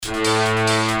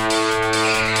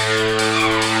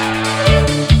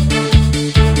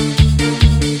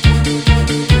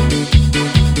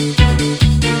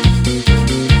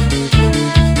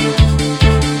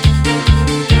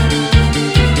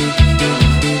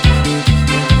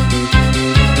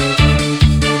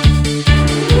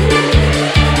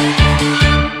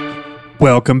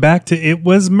Welcome back to It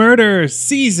Was Murder,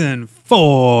 Season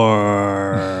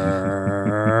 4.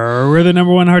 We're the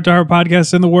number one heart-to-heart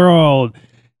podcast in the world.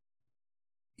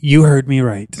 You heard me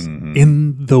right. Mm-hmm.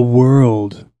 In the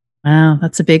world. Wow,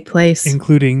 that's a big place.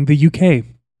 Including the UK.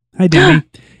 Hi, Danny.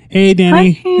 Hey,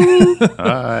 Danny.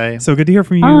 Hi. So good to hear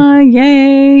from you.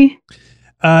 Yay.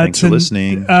 Thanks for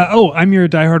listening. I'm your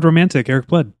diehard romantic, Eric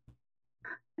Blood.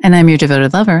 And I'm your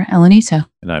devoted lover, Elenito.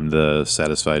 And I'm the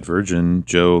satisfied virgin,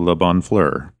 Joe Le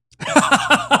Bonfleur.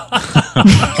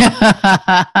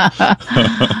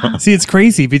 See, it's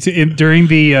crazy. During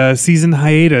the season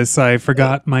hiatus, I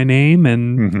forgot my name,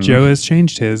 and Joe has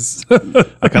changed his. I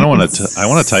kind of want I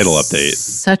want a title update.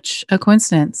 Such a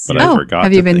coincidence. But I forgot.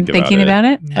 Have you been thinking about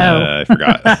it? I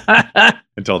forgot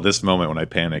until this moment when I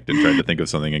panicked and tried to think of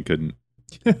something and couldn't.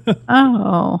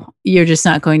 Oh, you're just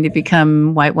not going to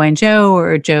become White Wine Joe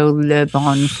or Joe Le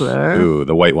Bonfleur. Ooh,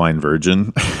 the white wine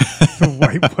virgin.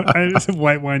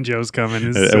 White Wine Joe's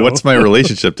coming. What's my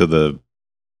relationship to the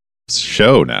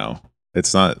show now?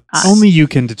 It's not only you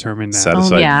can determine that.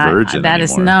 Satisfied virgin that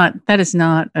anymore. that is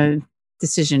not a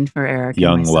decision for Eric.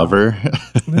 Young lover.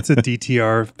 That's a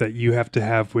DTR that you have to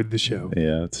have with the show.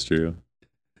 Yeah, that's true.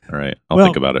 All right, I'll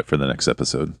think about it for the next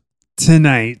episode.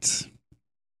 Tonight,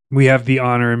 we have the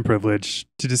honor and privilege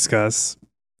to discuss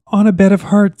On a Bed of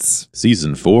Hearts.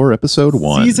 Season 4, Episode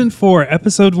 1. Season 4,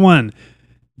 Episode 1.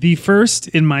 The first,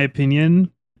 in my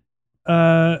opinion,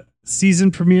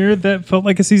 season premiere that felt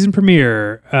like a season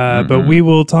premiere. But we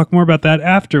will talk more about that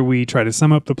after we try to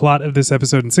sum up the plot of this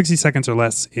episode in 60 seconds or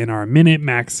less in our Minute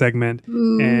Max segment.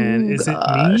 Ooh, and is it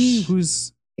me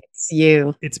who's... It's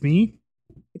you. It's me?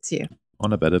 It's you.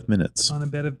 On a Bed of Minutes. On a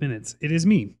Bed of Minutes. It is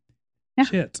me. Yeah.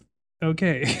 Shit.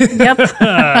 Okay. Yep. Good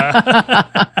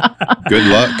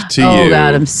luck to you. Oh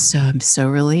God, I'm so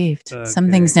relieved. Okay.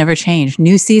 Some things never change.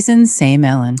 New season, same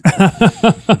Ellen.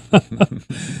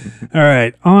 All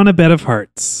right. On a Bed of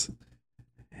Hearts.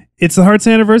 It's the Hearts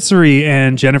anniversary,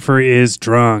 and Jennifer is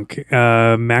drunk.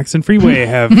 Max and Freeway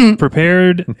have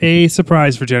prepared a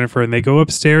surprise for Jennifer, and they go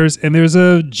upstairs, and there's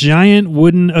a giant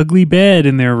wooden ugly bed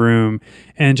in their room.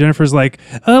 And Jennifer's like,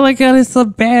 "Oh my God, it's a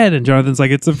bed!" And Jonathan's like,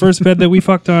 "It's the first bed that we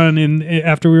fucked on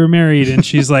after we were married." And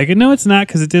she's like, "No, it's not,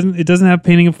 because it doesn't have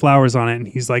painting of flowers on it." And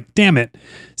he's like, "Damn it!"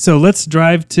 So let's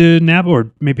drive to Napa,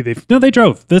 or maybe they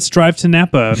drove. Let's drive to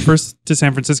Napa first, to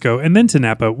San Francisco, and then to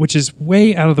Napa, which is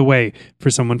way out of the way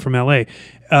for someone from LA.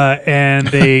 And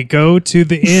they go to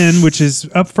the inn, which is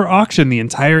up for auction. The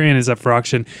entire inn is up for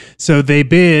auction. So they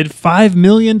bid $5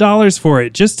 million for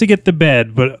it just to get the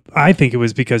bed. But I think it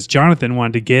was because Jonathan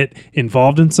wanted to get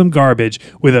involved in some garbage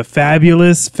with a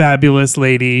fabulous, fabulous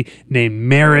lady named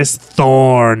Maris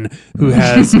Thorne, who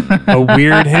has a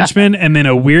weird henchman and then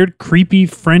a weird, creepy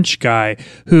French guy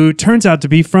who turns out to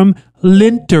be from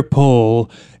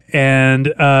Linterpol. And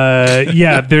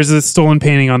there's a stolen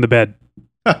painting on the bed.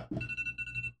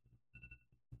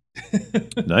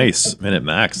 Nice. Minute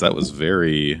Max. That was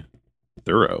very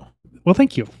thorough. Well,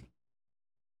 thank you.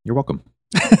 You're welcome.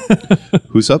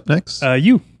 Who's up next?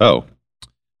 You. Oh.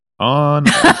 On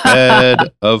a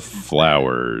Bed of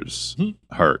Flowers.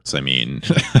 Hearts, I mean.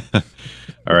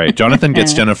 All right. Jonathan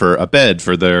gets Jennifer a bed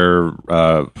for their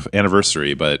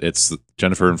anniversary, but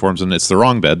Jennifer informs him it's the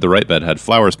wrong bed. The right bed had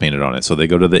flowers painted on it. So they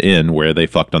go to the inn where they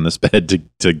fucked on this bed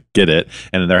to get it,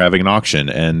 and they're having an auction.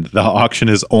 And the auction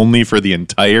is only for the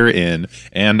entire inn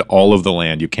and all of the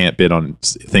land. You can't bid on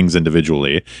things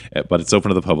individually, but it's open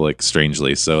to the public,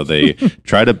 strangely. So they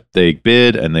they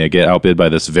bid, and they get outbid by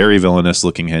this very villainous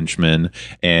looking henchman,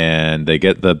 and they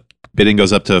get the bidding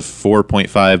goes up to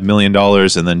 $4.5 million,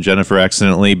 and then Jennifer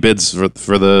accidentally bids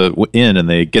for the inn, and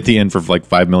they get the inn for like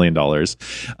 $5 million.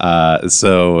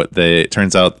 So it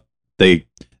turns out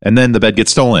and then the bed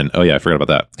gets stolen. Oh yeah, I forgot about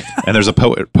that. And there's a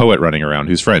poet running around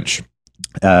who's French.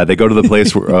 They go to the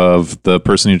place of the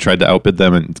person who tried to outbid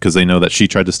them, because they know that she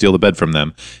tried to steal the bed from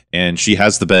them, and she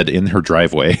has the bed in her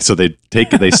driveway. So they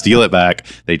steal it back.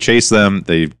 They chase them.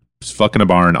 They fucking a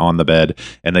barn on the bed,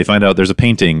 and they find out there's a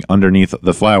painting underneath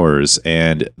the flowers,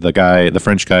 and the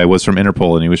French guy was from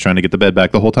Interpol, and he was trying to get the bed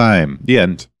back the whole time. The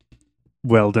end.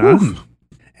 Well done. Oof.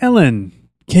 Ellen,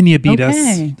 can you beat us?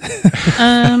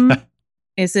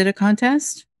 Is it a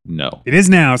contest? No. It is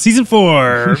now. Season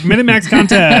 4, Minute Max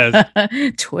contest.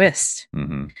 Twist.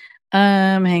 Mm-hmm.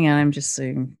 Hang on, I'm just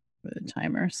setting the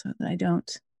timer so that I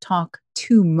don't talk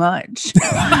too much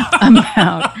about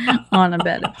On a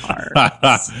Bed of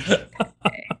Hearts.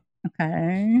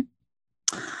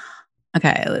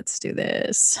 Okay, let's do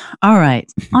this. All right,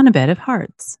 On a Bed of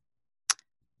Hearts.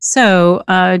 So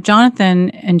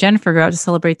Jonathan and Jennifer go out to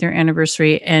celebrate their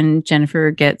anniversary, and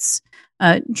Jennifer gets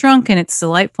drunk, and it's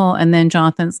delightful. And then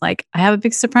Jonathan's like, I have a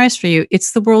big surprise for you.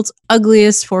 It's the world's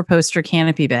ugliest 4-poster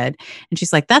canopy bed. And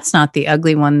she's like, that's not the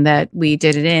ugly one that we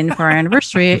did it in for our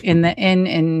anniversary in the inn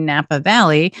in Napa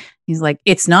Valley. He's like,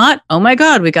 it's not. Oh my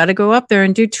God, we got to go up there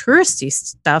and do touristy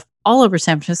stuff all over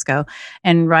San Francisco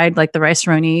and ride like the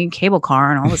Rice-A-Roni cable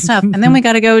car and all this stuff. And then we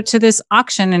got to go to this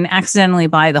auction and accidentally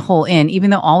buy the whole inn,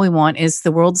 even though all we want is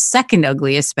the world's second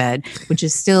ugliest bed, which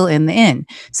is still in the inn.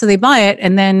 So they buy it.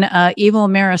 And then evil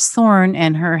Maris Thorne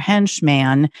and her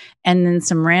henchman, and then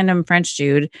some random French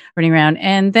dude running around.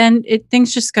 And then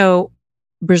things just go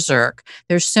berserk.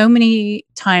 There's so many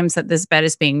times that this bed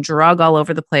is being drug all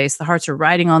over the place. The hearts are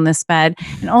riding on this bed.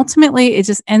 And ultimately, it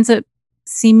just ends up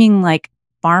seeming like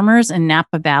farmers in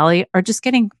Napa Valley are just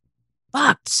getting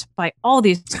fucked by all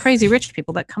these crazy rich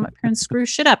people that come up here and screw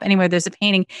shit up. Anyway, there's a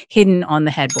painting hidden on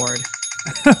the headboard.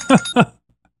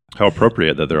 How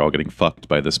appropriate that they're all getting fucked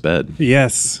by this bed.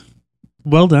 Yes.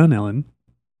 Well done, Ellen.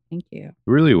 Thank you. It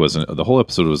really wasn't. The whole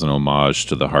episode was an homage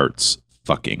to the Hearts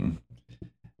fucking.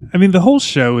 I mean, the whole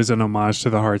show is an homage to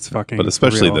the Hearts fucking. But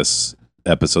especially for real. this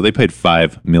episode, they paid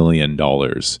 $5 million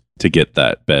to get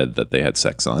that bed that they had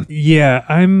sex on. Yeah,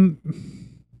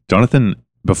 Jonathan,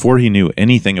 before he knew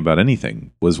anything about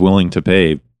anything, was willing to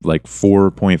pay like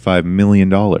 $4.5 million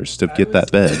to get that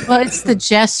bed. Well, it's the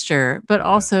gesture, but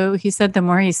also he said the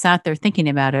more he sat there thinking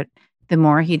about it, the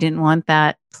more he didn't want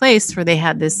that place where they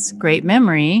had this great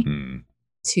memory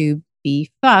to be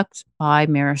fucked by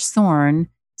Maris Thorne,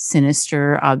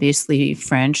 sinister, obviously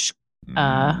French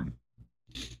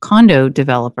condo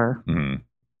developer.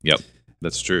 Yep,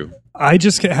 that's true. I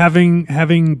just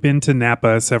having been to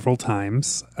Napa several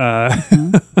times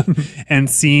and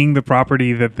seeing the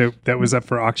property that was up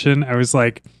for auction, I was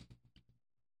like,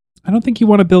 I don't think you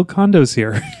want to build condos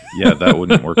here. Yeah, that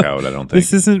wouldn't work out, I don't think.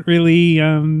 This isn't really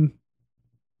the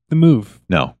move.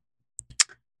 No.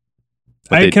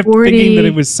 I kept thinking that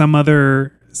it was some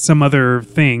other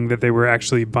thing that they were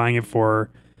actually buying it for,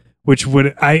 which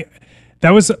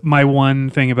that was my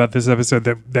one thing about this episode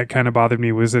that kind of bothered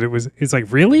me, was that it's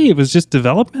like, really? It was just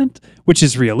development, which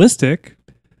is realistic.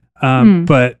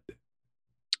 But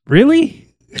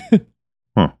really?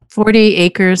 40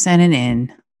 acres and an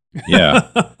inn. Yeah.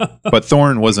 But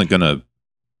Thorne wasn't going to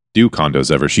do condos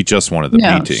ever. She just wanted the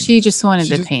painting. She just wanted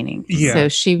the painting. Yeah. So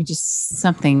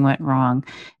something went wrong.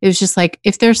 It was just like,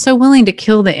 if they're so willing to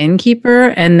kill the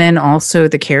innkeeper and then also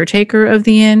the caretaker of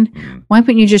the inn, why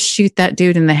wouldn't you just shoot that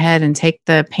dude in the head and take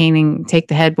the painting, take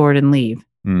the headboard and leave?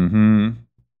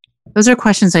 Those are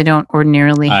questions I don't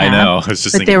ordinarily have. I know. I was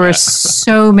just but there were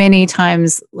so many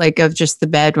times like of just the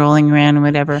bed rolling around and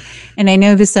whatever. And I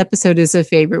know this episode is a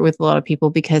favorite with a lot of people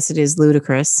because it is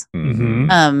ludicrous.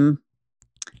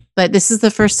 But this is the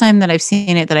first time that I've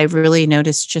seen it that I've really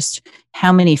noticed just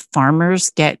how many farmers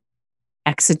get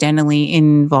accidentally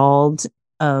involved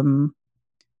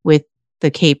with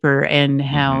the caper and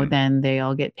how then they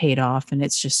all get paid off. And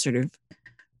it's just sort of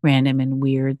random and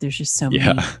weird. There's just so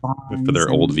many for their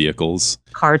old vehicles.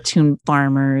 Cartoon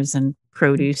farmers and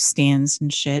produce stands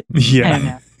and shit. Yeah. I don't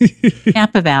know.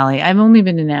 Napa Valley. I've only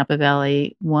been to Napa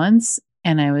Valley once.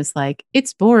 And I was like,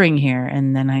 it's boring here.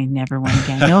 And then I never went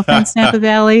again. No offense, Napa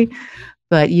Valley,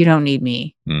 but you don't need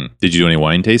me. Did you do any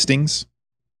wine tastings?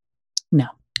 No.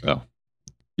 Oh,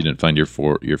 you didn't find your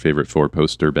favorite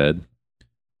 4-poster bed?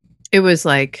 It was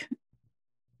like,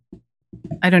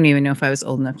 I don't even know if I was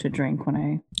old enough to drink when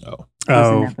I was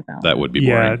in Napa Valley. That would be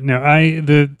boring. Yeah, no,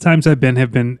 the times I've been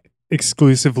have been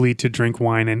exclusively to drink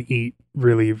wine and eat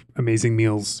really amazing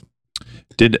meals.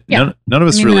 None of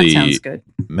us really that sounds good.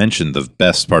 mentioned the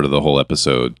best part of the whole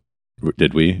episode,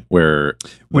 did we? Where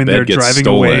when the they're bed gets driving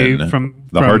stolen, away from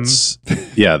Hearts.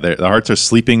 Yeah, the Hearts are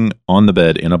sleeping on the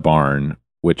bed in a barn,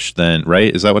 which then,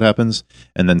 right? Is that what happens?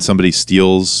 And then somebody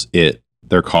steals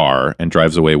their car and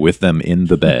drives away with them in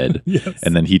the bed. Yes.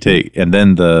 And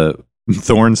then the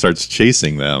Thorne starts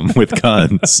chasing them with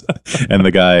guns. And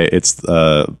the guy, it's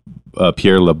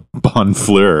Pierre Le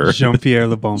Bonfleur. Jean-Pierre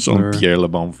Le Bonfleur. Jean-Pierre Le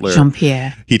Bonfleur.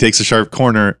 Jean-Pierre. He takes a sharp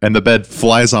corner and the bed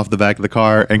flies off the back of the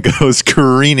car and goes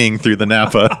careening through the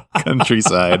Napa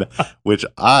countryside, which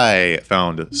I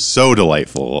found so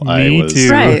delightful. Me too.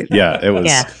 Right. Yeah, it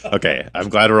was. Okay, I'm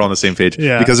glad we're on the same page.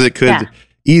 Yeah. Because it could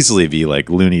easily be like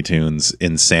Looney Tunes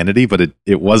insanity, but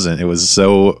it wasn't. It was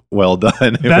so well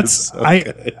done.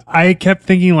 I kept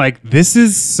thinking like, this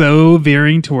is so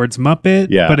veering towards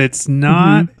Muppet, but it's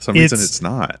not. For some reason it's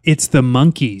not. It's the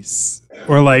Monkees.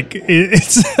 Or like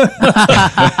it's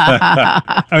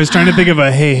I was trying to think of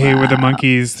a Hey We're the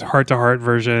Monkees heart to heart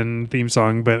version theme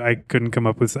song, but I couldn't come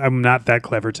up with. I'm not that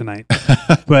clever tonight.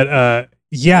 But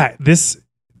this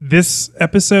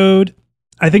episode,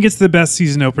 I think it's the best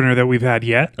season opener that we've had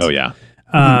yet. Oh yeah.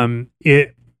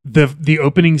 The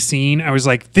opening scene, I was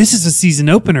like, this is a season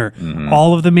opener. Mhm.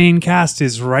 All of the main cast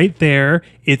is right there.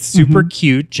 It's super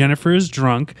cute. Jennifer is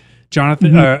drunk.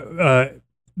 Jonathan,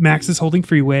 Max is holding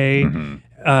Freeway. Mhm.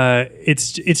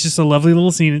 It's just a lovely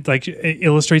little scene. It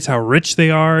illustrates how rich they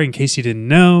are, in case you didn't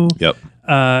know. Yep.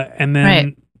 And then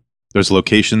Right. There's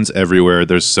locations everywhere.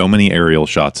 There's so many aerial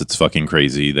shots. It's fucking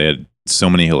crazy. They had so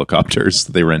many helicopters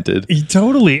they rented.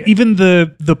 totally, even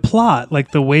the plot,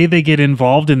 like the way they get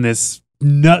involved in this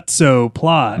nutso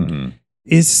plot, Mhm.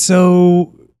 is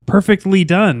so perfectly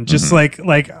done. Just Mhm.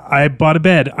 like I bought a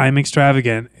bed. I'm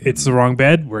extravagant. It's the wrong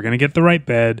bed. We're gonna get the right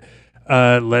bed.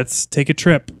 Let's take a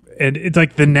trip. And it's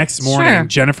like the next morning, Sure.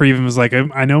 Jennifer even was like,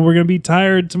 I know we're gonna be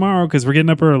tired tomorrow because we're getting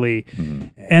up early.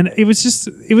 Mhm. And it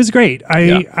was great.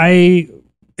 I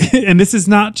and this is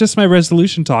not just my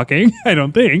resolution talking, I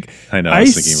don't think. I know. I I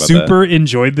was thinking about super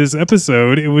enjoyed this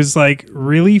episode. It was like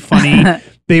really funny.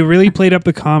 They really played up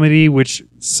the comedy, which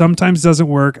sometimes doesn't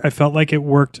work. I felt like it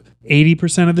worked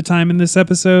 80% of the time in this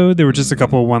episode. There were just a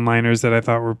couple of one-liners that I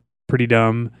thought were pretty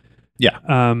dumb. Yeah.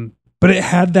 But it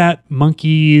had that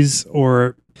monkeys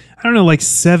or I don't know, like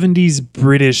 70s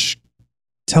British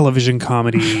television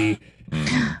comedy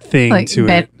Mhm. thing Like to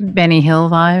it. Benny Hill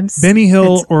vibes. Benny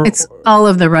Hill It's all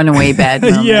of the runaway bad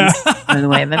moments, Yeah. by the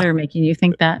way, that are making you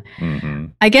think that.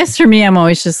 Mhm. I guess for me, I'm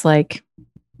always just like,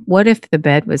 what if the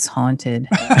bed was haunted?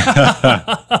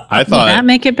 I Would thought that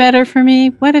make it better for me?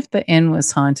 What if the inn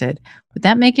was haunted? Would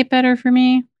that make it better for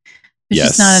me? There's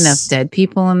just not Yes. enough dead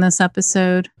people in this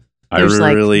episode. I there's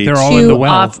like- really They're all in the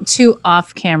well. Two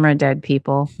off-camera dead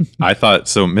people. I thought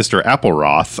so. Mr.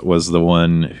 Appleroth was the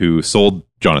one who sold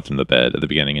Jonathan the bed at the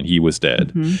beginning, and he was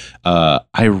dead. Mhm.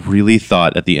 I really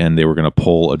thought at the end they were going to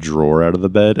pull a drawer out of the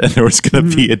bed, and there was going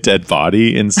to be a dead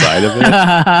body inside of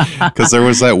it. Because there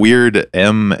was that weird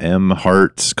M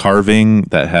heart carving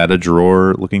that had a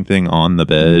drawer looking thing on the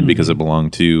bed because it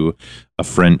belonged to a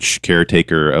French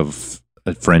caretaker of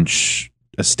a French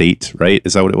estate, right?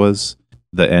 Is that what it was?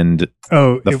 The end,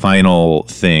 Oh, the it final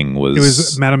thing was.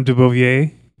 was Madame de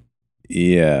Beauvier.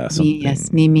 Yeah. Something.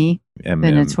 Yes, Mimi, the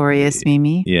notorious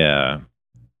Mimi. Yeah.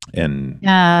 And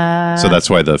Yeah. so that's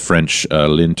why the French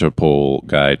L'Interpol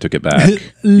guy took it back.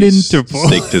 L'Interpol.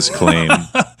 Staked his claim.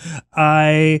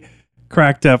 I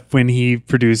cracked up when he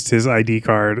produced his ID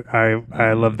card.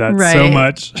 I love that so Right.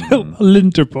 much.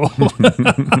 L'Interpol.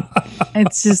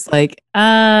 It's just like,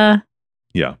 Yeah.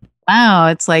 wow.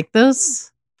 It's like those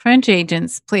French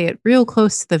agents play it real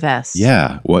close to the vest.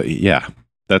 Yeah. Well, yeah.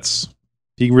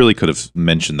 He really could have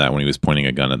mentioned that when he was pointing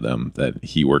a gun at them that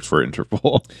he worked for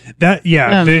Interpol.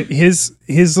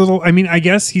 His little. I mean, I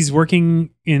guess he's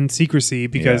working in secrecy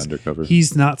because undercover.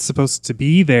 he's not supposed to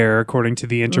be there, according to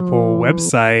the Interpol Ooh.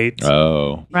 website.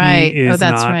 Oh. Right. He is Oh,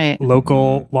 that's not right.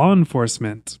 local law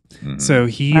enforcement, Mhm. so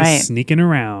he's Right. sneaking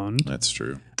around. That's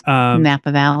true.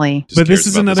 Napa Valley. Just But this cares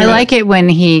is about another- I Yeah. like it when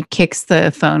he kicks the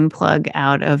phone plug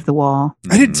out of the wall.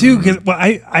 I did too Mhm. because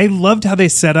I loved how they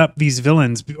set up these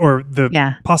villains or the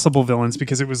Yeah. possible villains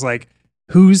because it was like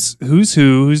who's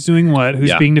doing what, who's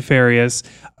Yeah. being nefarious.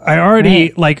 I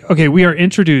already okay, we are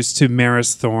introduced to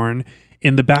Maris Thorne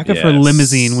in the back of her Yes.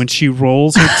 limousine when she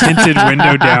rolls her tinted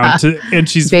window down and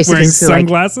she's Basically wearing just like,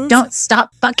 sunglasses. Don't stop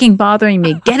fucking bothering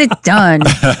me. Get it done.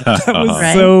 That was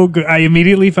Right. so good. I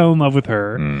immediately fell in love with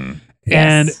her. Mm.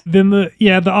 And Yes. then the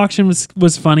auction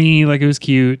was funny, like it was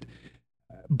cute.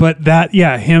 But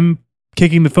him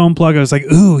kicking the phone plug, I was like,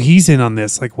 ooh, he's in on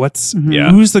this. Like Mhm.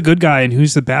 Yeah. who's the good guy and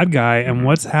who's the bad guy and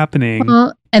what's happening?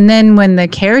 Well, and then when the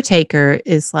caretaker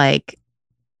is like,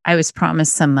 I was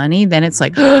promised some money, then it's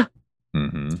like, Mhm.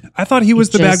 I thought he was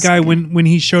It the bad just- guy when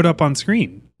he showed up on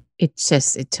screen. it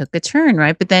took a turn,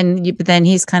 right? But then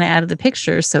he's kind of out of the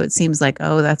picture. So it seems like,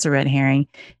 oh, that's a red herring.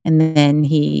 And then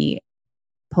he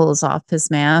pulls off his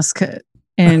mask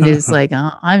and is like,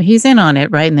 he's in on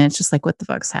it, right? And then it's just like, what the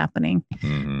fuck's happening?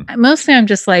 Mhm. Mostly I'm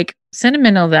just like,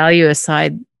 sentimental value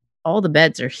aside, all the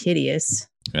beds are hideous.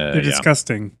 They're Yeah.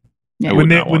 disgusting. Yeah. I would When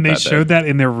they not want that showed that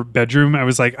in their bedroom, I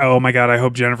was like, oh my god, I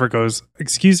hope Jennifer goes,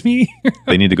 excuse me.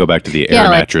 They need to go back to the air Yeah,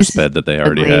 like, mattress this is bed that they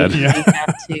already Ugly. had. Yeah. We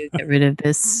have to get rid of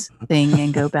this thing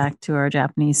and go back to our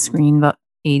Japanese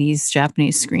 80s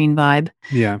Japanese screen vibe.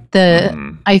 Yeah.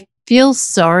 Mhm. I feel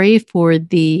sorry for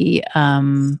the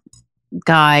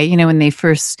guy, when they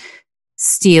first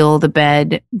steal the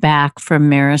bed back from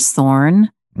Maris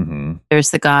Thorne. Mhm. There's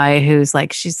the guy who's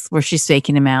like, she's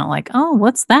faking him out, like, oh,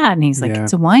 what's that? And he's like, Yeah.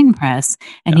 it's a wine press.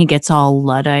 And Yeah. he gets all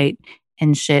Luddite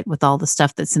and shit with all the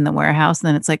stuff that's in the warehouse. And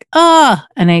then it's like,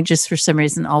 and I just, for some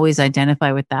reason, always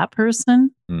identify with that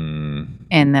person. Mm.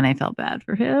 And then I felt bad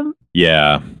for him.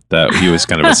 Yeah, that he was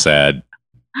kind of a sad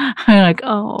I'm like,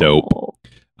 oh. Dope.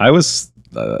 I was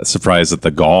surprised at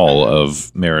the gall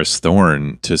of Maris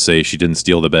Thorne to say she didn't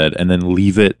steal the bed and then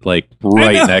leave it like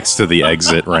right next to the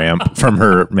exit ramp from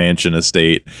her mansion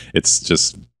estate. It's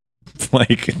just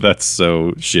like, that's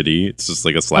so shitty. It's just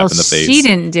like a slap in the face. She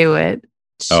didn't do it.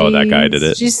 Oh, that guy did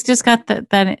it. She's just got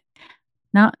that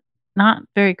not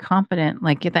very competent,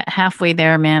 like that halfway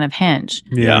there man of hench.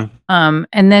 Yeah.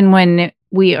 And then when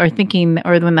we are thinking,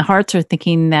 or when the hearts are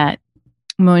thinking that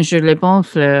Monsieur Le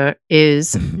Bonfleur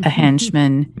is a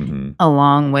henchman Mhm.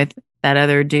 along with that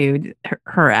other dude,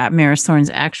 her Maris Thorne's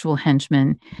actual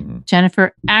henchman, Mhm.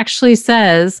 Jennifer actually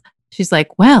says, she's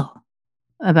like, well,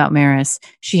 about Maris,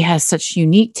 she has such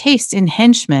unique taste in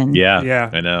henchmen. Yeah, Yeah.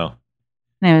 I know.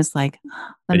 And I was like, oh,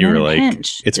 the And you men were of like,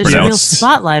 hench. it's There's a real pronounced-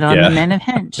 spotlight on Yeah. the men of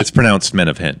hench. It's pronounced Men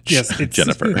of Hench. Yes, it's-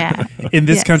 Jennifer. Yeah. In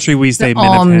this Yes. country, we say The men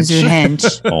of Alms du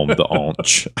hench. hench. Om the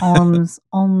Onch.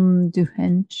 Alms du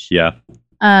hench. Yeah.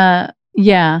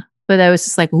 Yeah. But I was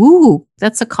just like, ooh,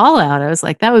 that's a call out. I was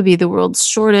like, that would be the world's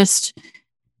shortest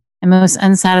and most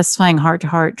unsatisfying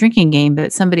heart-to-heart drinking game.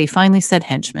 But somebody finally said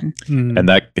henchman. Mm. And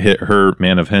that hit her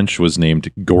man of hench was named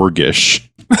Gorgish.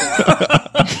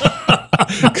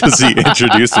 Because he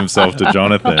introduced himself to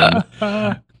Jonathan.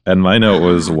 And my note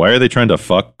was, why are they trying to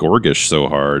fuck Gorgish so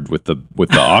hard with the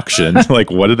auction?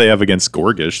 Like, what do they have against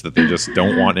Gorgish that they just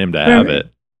don't want him to have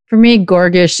it? For me,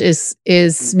 Gorgish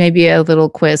is maybe a little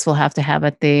quiz we'll have to have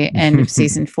at the end of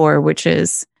season 4, which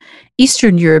is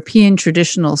Eastern European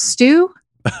traditional stew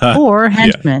or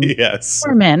henchman Yes.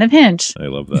 or man of hench. I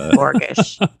love that.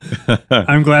 Gorgish.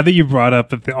 I'm glad that you brought up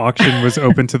that the auction was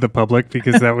open to the public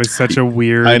because that was such a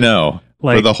weird. I know. For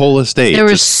Like the whole estate. There were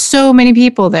just- so many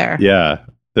people there. yeah.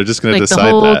 They're just going to Like the decide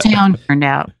whole that. town turned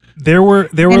out. there were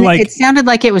And like it sounded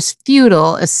like it was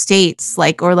feudal estates,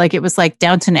 or like it was like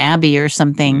Downton Abbey or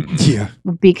something. yeah.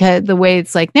 Because the way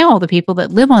it's like now, all the people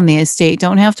that live on the estate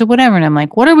don't have to whatever. And I'm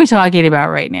like, what are we talking about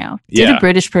right now? Did Yeah. a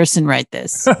British person write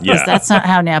this? 'Cause Yeah. that's not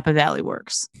how Napa Valley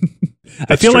works. I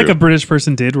That's feel like true. a British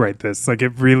person did write this. Like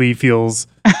it really feels.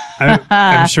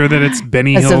 I'm sure that it's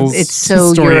Benny It's Hill's it's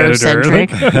so story editor.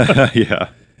 Eurocentric.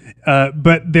 Yeah.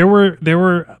 But there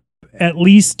were at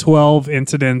least 12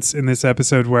 incidents in this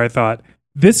episode where I thought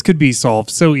this could be solved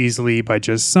so easily by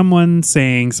just someone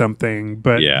saying something.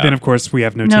 But Yeah. then, of course, we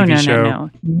have no no, TV no, show. no.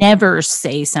 Never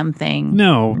say something.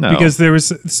 No, No. because there was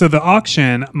the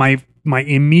auction. My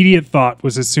immediate thought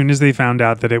was as soon as they found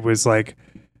out that it was like,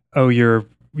 oh, you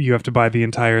have to buy the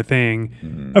entire thing.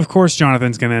 Mhm. Of course,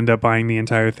 Jonathan's going to end up buying the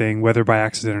entire thing, whether by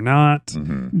accident or not.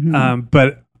 Mhm. Mhm.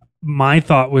 But my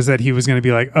thought was that he was going to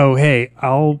be like, oh, hey,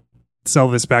 I'll sell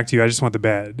this back to you. I just want the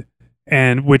bed.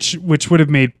 And which would have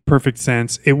made perfect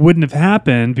sense. It wouldn't have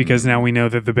happened because now we know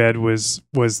that the bed was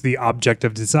the object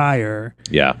of desire.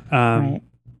 Yeah. Right.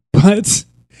 But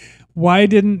why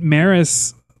didn't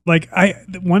Maris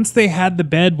once they had the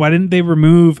bed, why didn't they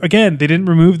they didn't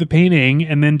remove the painting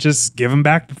and then just give him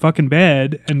back the fucking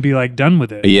bed and be like done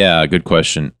with it? Yeah, good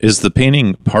question. Is the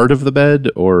painting part of the bed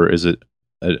or is it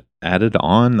added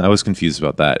on? I was confused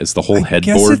about that. Is the whole I guess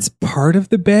headboard? it's part of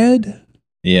the bed.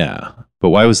 Yeah. But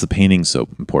why was the painting so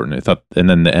important? I thought, and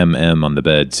then the on the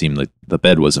bed seemed like the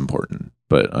bed was important,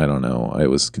 but I don't know. I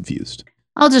was confused.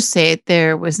 I'll just say it.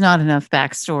 There was not enough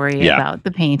backstory Yeah. about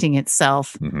the painting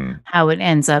itself, Mhm. how it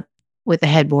ends up with the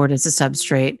headboard as a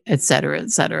substrate, et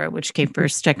cetera, which came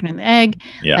first, chicken and the egg.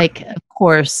 Yeah. Like, of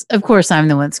course, I'm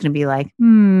the one that's going to be like,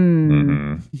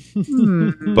 Mhm.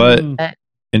 But But-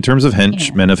 in terms of hench,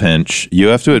 Yeah. men of hench, you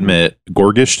have to admit,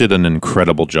 Gorgish did an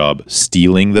incredible job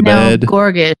stealing the no, bed.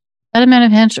 Gorgish. Is that a man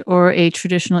of hench or a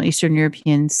traditional Eastern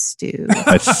European stew?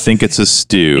 I think it's a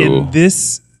stew. In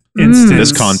this Mm. instance, In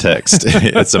this context,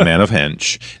 it's a man of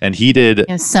hench, and he did.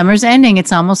 Yeah, summer's ending.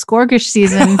 It's almost Gorgish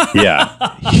season. Yeah,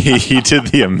 he did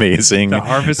the amazing. the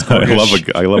harvest. I love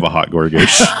Gorgish. I love a hot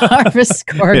Gorgish Harvest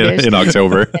Gorgish. in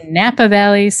October, A Napa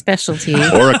Valley specialty.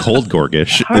 or a cold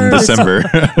Gorgish in Harvest- December.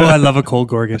 Oh, I love a cold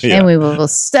Gorgish. Yeah. And we will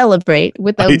celebrate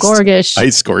with a Iced- Gorgish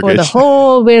Ice for the Gorgish.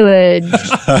 whole village.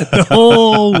 The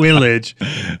whole village.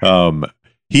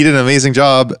 He did an amazing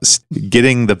job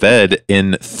getting the bed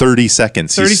in 30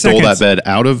 seconds. 30 he stole seconds. that bed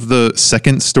out of the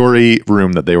second story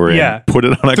room that they were Yeah. in, put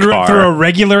it on a Through car. a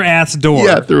regular ass door.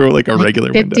 Yeah, through like a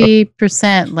regular window.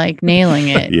 50% like nailing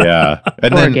it. Yeah.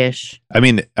 And then, Gorgish. I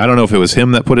mean, I don't know if it was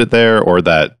him that put it there or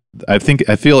that. I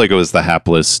feel like it was the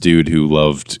hapless dude who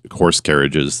loved horse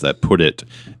carriages that put it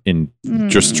in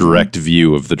just direct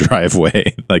view of the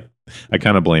driveway. Like, I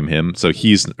kind of blame him. So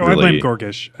he's Oh, I blame really,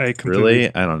 Gorgish. I completely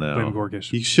really, I don't blame know.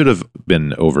 Gorgish. He should have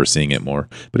been overseeing it more,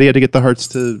 but he had to get the hearts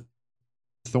to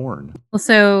Thorn. Well,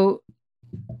 so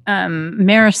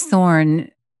Maris Thorne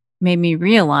made me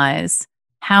realize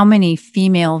how many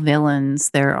female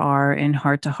villains there are in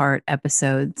Heart to Heart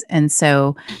episodes. And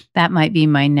so that might be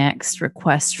my next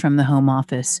request from the Home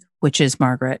Office, which is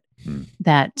Margaret,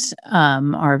 that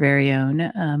our very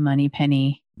own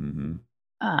Moneypenny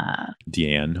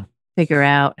Deanne. figure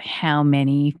out how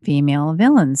many female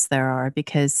villains there are,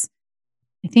 because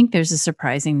I think there's a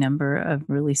surprising number of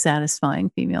really satisfying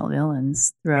female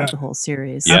villains throughout the whole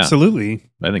series. Yeah.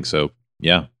 Absolutely. I think so.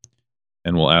 Yeah.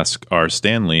 And we'll ask our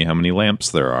Stanley how many lamps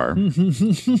there are.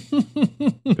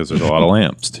 Because there's a lot of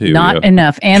lamps, too. Not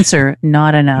enough. Answer,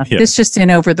 not enough. Yeah. This just in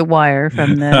over the wire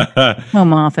from the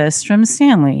Home Office from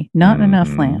Stanley. Not enough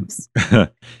lamps.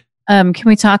 Can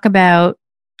we talk about,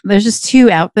 there's just 2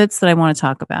 outfits that I want to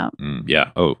talk about. Yeah.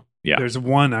 Oh, yeah. There's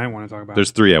one I want to talk about.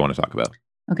 There's 3 I want to talk about.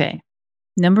 Okay.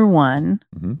 Number 1,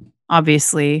 Mhm.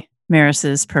 obviously,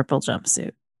 Maris's purple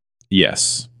jumpsuit.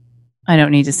 Yes. I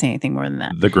don't need to say anything more than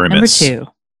that. The grimace.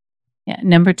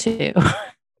 Number 2.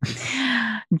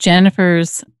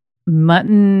 Jennifer's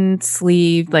mutton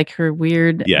sleeve, like her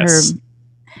weird, Yes. her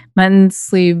mutton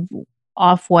sleeve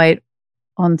off-white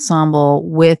ensemble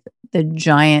with the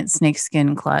giant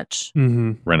snakeskin clutch.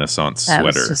 Mhm. Renaissance That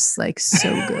sweater. was just like so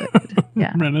good.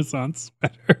 Yeah. Renaissance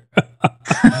sweater.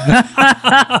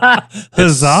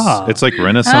 Huzzah. It's like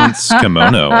Renaissance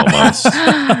kimono almost.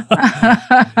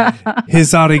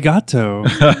 His arigato.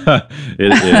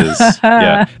 It is.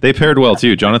 Yeah. They paired well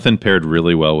too. Jonathan paired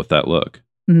really well with that look.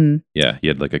 Mhm. Yeah. He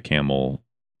had like a camel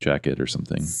jacket or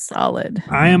something. Solid.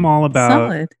 I am all about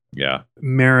Solid. Yeah.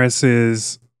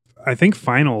 Maris's, I think,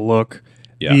 final look.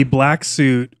 Yeah. The black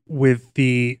suit with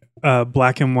the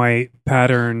black and white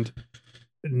patterned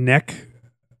neck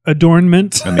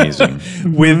adornment. Amazing.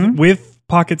 with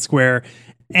pocket square,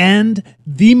 and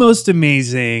the most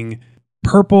amazing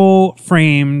purple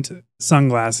framed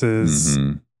sunglasses.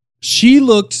 Mhm. She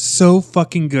looked so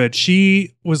fucking good.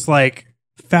 She was like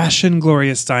fashion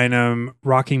Gloria Steinem,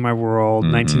 rocking my world,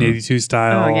 1982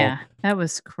 style. Oh, yeah. That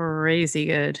was crazy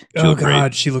good. She Oh looked great.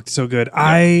 God, she looked so good.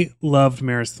 I loved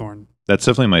Maris Thorne. That's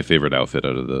definitely my favorite outfit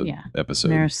out of the Yeah.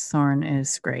 episode. Maris Thorne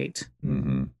is great.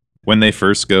 Mhm. When they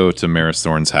first go to Maris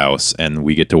Thorne's house and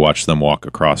we get to watch them walk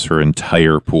across her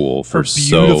entire pool for Her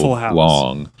so beautiful house.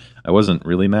 long, I wasn't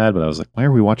really mad, but I was like, why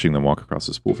are we watching them walk across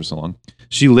this pool for so long?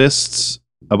 She lists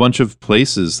a bunch of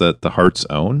places that the Hearts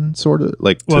own, sort of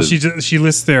like. Well, she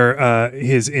lists there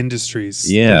his industries.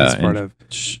 that Yeah, he's part of.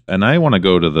 and I want to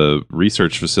go to the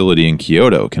research facility in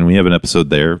Kyoto. Can we have an episode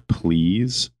there,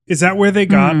 please? Is that where they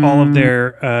got all of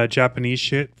their Japanese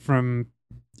shit from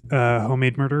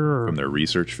Homemade Murder, or From their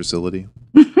research facility?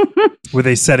 were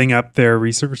they setting up their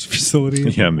research facility?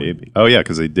 Yeah, maybe. Oh, yeah,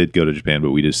 because they did go to Japan,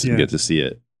 but we just didn't Yeah. get to see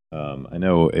it. I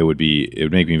know it would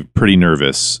make me pretty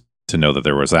nervous to know that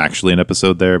there was actually an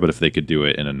episode there, but if they could do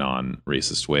it in a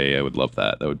non-racist way, I would love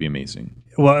that. That would be amazing.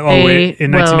 Well, wait,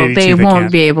 in 1982 they they won't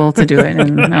can't. be able to do it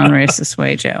in a non-racist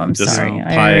way, Joe. I'm Just sorry.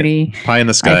 pie- I already Pie in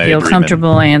the sky. I feel agreement.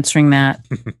 comfortable answering that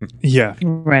Yeah,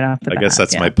 right off the I bat. guess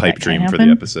that's Yeah, my pipe that dream can't for the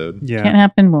happen. episode. yeah. Can't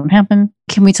happen, won't happen.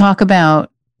 Can we talk about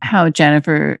how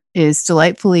Jennifer is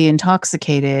delightfully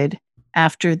intoxicated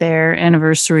after their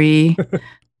anniversary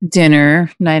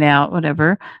dinner, night out,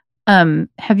 whatever?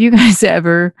 Have you guys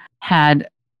ever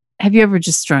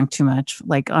just drunk too much,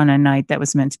 like on a night that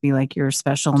was meant to be like your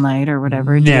special night or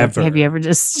whatever? Never. Have you ever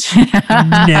just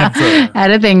Never.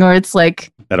 had a thing where it's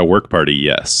like, At a work party,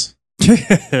 yes.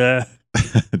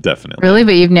 Definitely. really?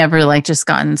 But you've never like just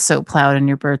gotten so plowed on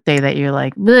your birthday that you're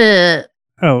like, bleh.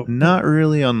 Oh, Not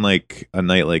really on like a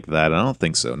night like that. I don't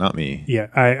think so. Not me. yeah.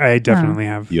 I definitely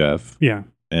have. You have? Yeah.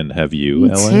 And have you,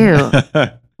 Me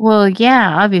Ellen? Well,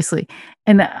 yeah, obviously.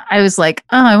 And I was like,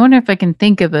 oh, I wonder if I can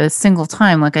think of a single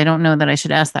time. Like, I don't know that I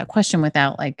should ask that question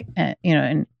without like,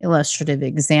 an illustrative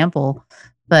example.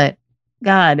 But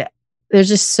God, there's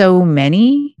just so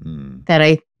many Hmm. that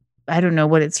I don't know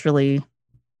what it's really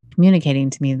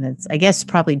communicating to me. That's, I guess,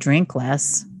 probably drink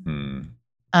less, Hmm.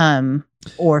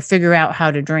 or figure out how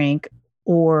to drink,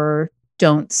 or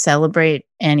don't celebrate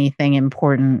anything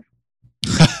important.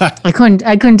 I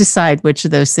couldn't decide which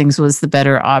of those things was the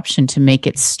better option to make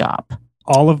it stop.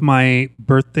 All of my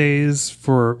birthdays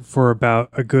for about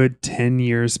a good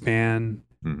 10-year span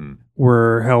Mhm.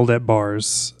 were held at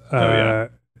bars. Yeah.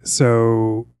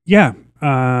 So yeah.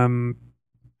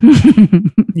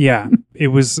 Yeah, it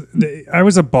was. I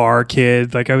was a bar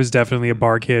kid. Like I was definitely a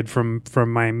bar kid from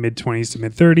my mid-20s to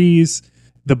mid-30s.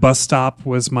 The bus stop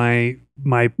was my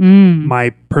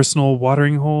personal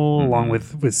watering hole, along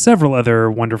with several other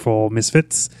wonderful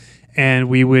misfits. And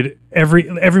we would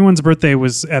everyone's birthday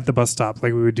was at the bus stop.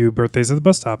 Like we would do birthdays at the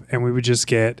bus stop, and we would just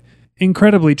get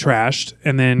incredibly trashed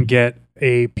and then get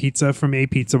a pizza from a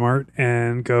Pizza Mart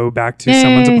and go back to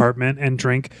someone's Yay. apartment and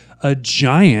drink a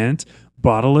giant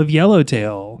bottle of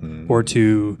Yellowtail or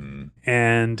two.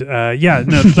 And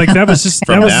that was just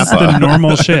From the Napa.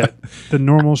 normal shit. The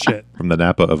normal shit From the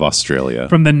Napa of Australia.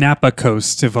 from the Napa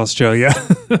coast of Australia.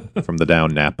 From the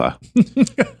down Napa.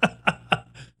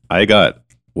 I got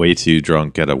way too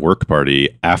drunk at a work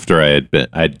party after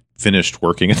I'd finished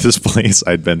working at this place.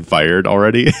 I'd been fired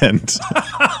already, and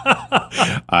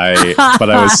I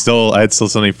had still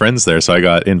so many friends there, so I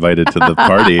got invited to the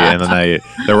party, and then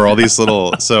there were all these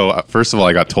little. So first of all,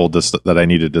 I got told that I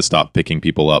needed to stop picking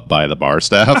people up by the bar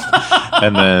staff,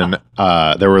 and then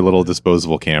there were little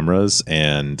disposable cameras,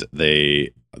 and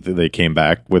they came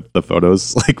back with the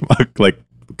photos like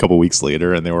a couple weeks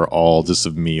later, and they were all just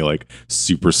of me like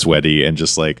super sweaty and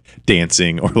just like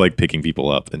dancing or like picking people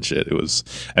up and shit. It was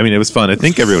fun. I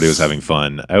think everybody was having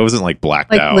fun. I wasn't like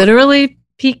blacked Like out. literally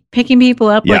picking people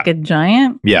up Yeah. like a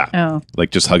giant. Yeah. Oh, Like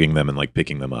just hugging them and like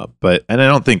picking them up.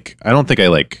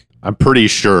 I'm pretty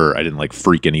sure I didn't like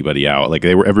freak anybody out. Like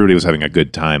everybody was having a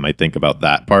good time. I think about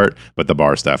that part, but the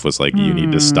bar staff was like, you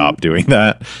need to stop doing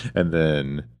that. And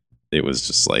then it was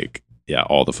just like, yeah,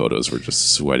 all the photos were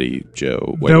just sweaty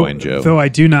Joe, white wine Joe. Though I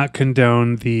do not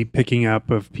condone the picking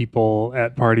up of people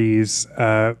at parties,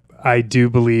 I do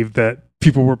believe that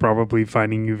people were probably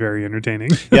finding you very entertaining.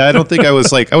 Yeah, I don't think I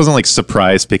wasn't like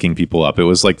surprised picking people up. It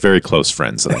was like very close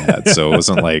friends that I had. So it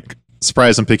wasn't like,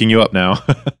 surprise, I'm picking you up now.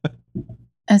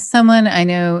 as someone I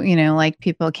know, like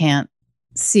people can't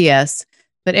see us,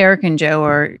 but Eric and Joe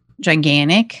are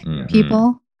gigantic Mhm.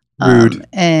 people. Rude.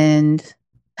 And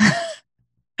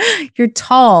you're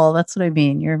tall. That's what I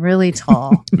mean. You're really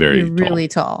tall. Very You're tall. really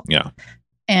tall. Yeah.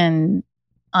 And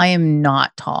I am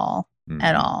not tall Mhm.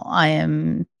 at all. I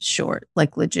am short,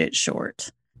 like legit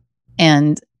short.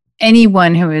 And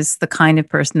anyone who is the kind of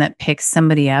person that picks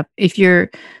somebody up,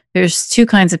 there's two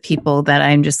kinds of people that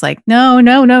I'm just like, no.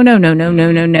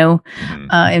 Mhm.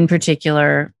 In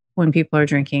particular, when people are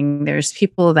drinking, there's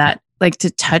people that like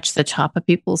to touch the top of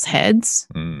people's heads,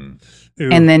 Mhm. Ooh.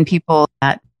 and then people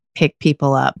that pick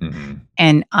people up. Mhm.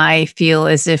 And I feel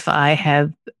as if I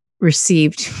have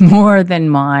received more than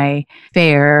my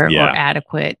fair Yeah. or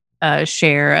adequate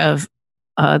share of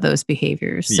those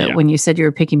behaviors. So Yeah. when you said you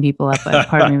were picking people up,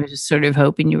 part of me was just sort of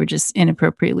hoping you were just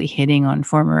inappropriately hitting on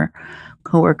former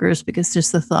coworkers, because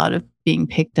just the thought of being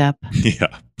picked up Yeah.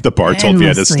 The bar told me I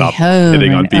had to endlessly stop over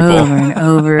hitting on and people. over and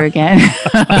over again.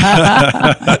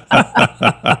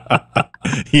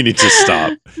 You need to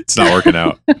stop. It's not working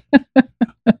out.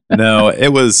 No, it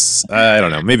was, I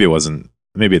don't know. Maybe it wasn't,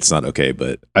 maybe it's not okay,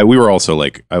 but we were also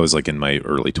like, I was like in my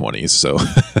early 20s, so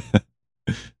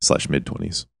 / mid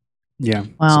 20s. Yeah.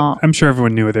 Well, I'm sure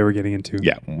everyone knew what they were getting into.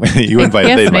 Yeah. You invited,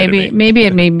 yes, they invited me. maybe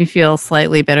it made me feel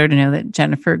slightly better to know that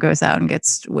Jennifer goes out and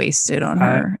gets wasted on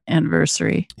her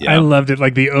anniversary. Yeah. I loved it.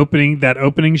 Like that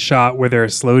opening shot where they're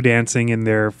slow dancing in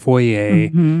their foyer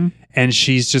Mhm. and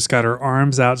she's just got her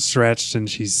arms outstretched and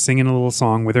she's singing a little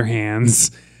song with her hands.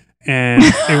 And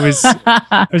it was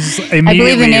I just believe the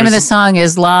immediately name it of the was- song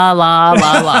is La La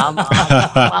La La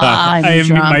La. I'm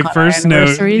drunk my on our first note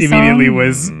anniversary immediately song.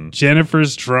 was Mhm.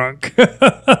 Jennifer's drunk.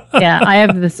 Yeah, I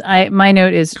have this. My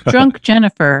note is drunk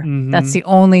Jennifer. Mhm. That's the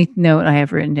only note I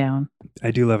have written down. I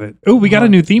do love it. Oh, we got a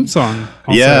new theme song.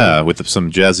 also. Yeah, with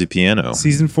some jazzy piano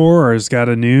Season 4 has got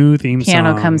a new theme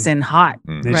Piano song. comes in hot.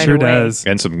 Mhm. It right sure away. does.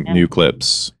 and some Yeah. new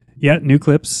clips Yeah, new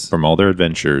clips. from all their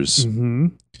adventures. hmm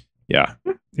Yeah.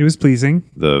 It was pleasing.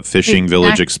 The fishing Hey,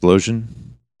 village Zach. explosion.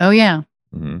 Oh yeah,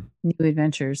 Mhm. new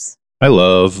adventures. I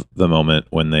love the moment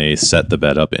when they set the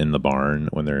bed up in the barn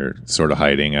when they're sort of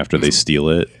hiding after they steal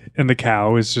it. And the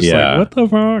cow is just Yeah. like, what the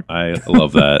fuck? I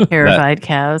love that. Terrified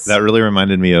cows. That really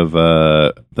reminded me of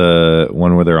the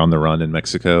one where they're on the run in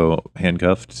Mexico,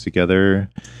 handcuffed together.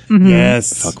 Mhm.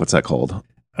 Yes. Fuck, what's that called?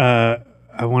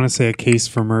 I want to say A Case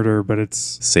for Murder, but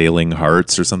it's... Sailing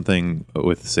Hearts or something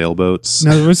with sailboats.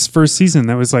 No, it was first season.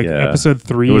 That was like Yeah. episode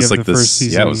 3 it was of like the first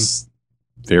season. Yeah, it was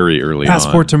very early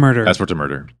Passport on. to Murder. Passport to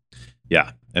Murder.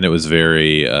 Yeah. And it was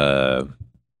very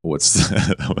what's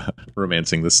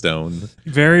Romancing the Stone.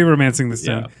 Very Romancing the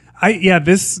Stone.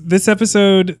 This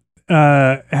episode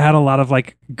had a lot of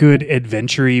like good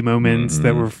adventure-y moments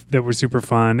Mhm. that were super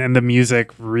fun, and the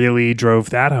music really drove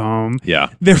that home. Yeah.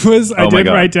 There was I Oh my did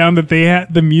God. write down that they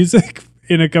had the music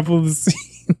in a couple of the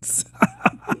scenes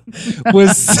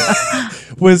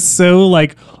was so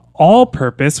like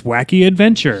all-purpose wacky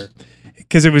adventure.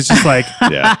 because it was just like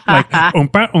like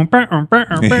oompa, oompa, oompa,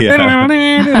 oompa,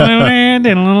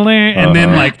 and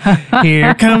then like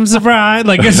here comes the bride.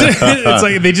 Like it's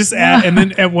like they just add, and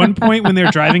then at one point when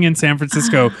they're driving in San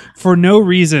Francisco, for no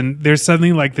reason, there's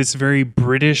suddenly like this very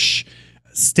British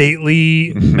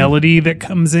stately melody that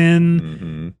comes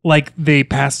in, like they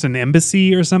passed an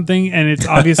embassy or something, and it's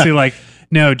obviously like,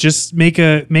 no, just make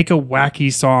a wacky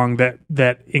song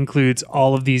that includes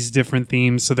all of these different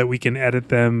themes so that we can edit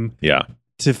them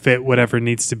to fit whatever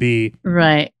needs to be.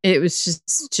 Right. It was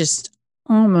just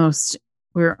almost,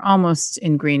 we're almost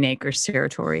in Green Acres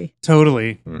territory.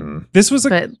 Totally. This was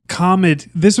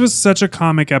this was such a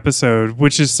comic episode,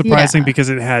 which is surprising because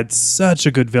it had such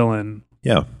a good villain.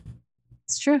 Yeah.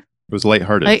 It's true. It was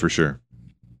lighthearted for sure.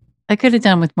 I could have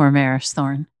done with more Maris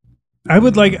Thorne. I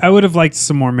would have liked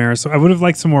some more Maris. I would have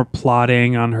liked some more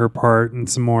plotting on her part and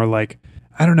some more like,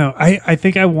 I don't know. I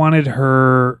think I wanted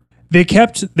her. They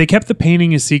kept the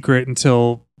painting a secret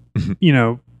until,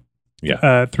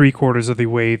 3/4 of the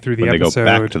way through the episode. When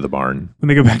they go back to the barn. When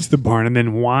they go back to the barn, and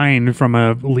then wine from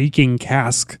a leaking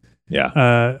cask.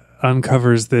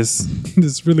 Uncovers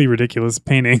this really ridiculous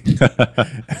painting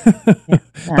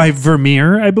by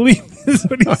Vermeer, I believe is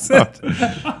what he said.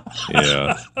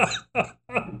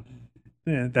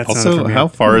 That's also, how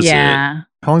far is it? How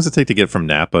long does it take to get from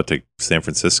Napa to San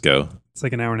Francisco? It's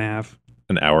like an hour and a half.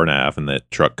 An hour and a half, and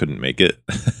that truck couldn't make it.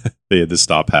 They had to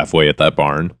stop halfway at that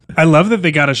barn. I love that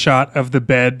they got a shot of the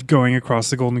bed going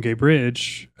across the Golden Gate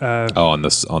Bridge. On the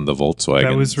Volkswagen.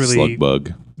 That was really slug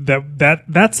bug.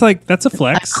 That's a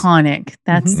flex. Iconic.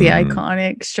 That's the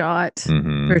iconic shot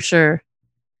for sure.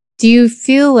 Do you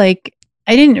feel like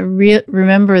I didn't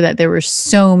remember that there were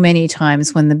so many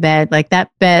times when the bed, like that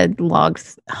bed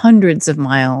logged hundreds of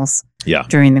miles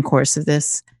during the course of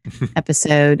this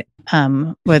episode,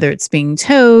 whether it's being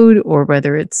towed or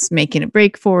whether it's making a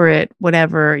break for it,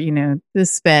 whatever,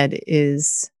 this bed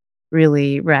is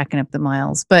really racking up the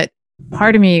miles. But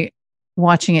part of me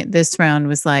watching it this round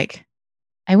was like,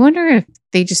 I wonder if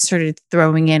they just started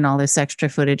throwing in all this extra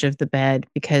footage of the bed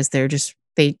because they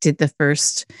did the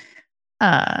first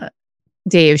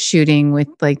day of shooting with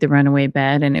like the runaway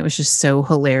bed, and it was just so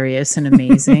hilarious and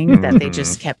amazing that they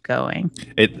just kept going.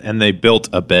 And they built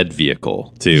a bed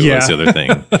vehicle too. That's the other thing.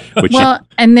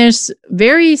 And there's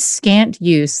very scant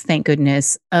use, thank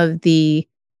goodness, of the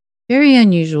very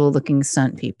unusual looking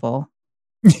stunt people.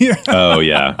 Oh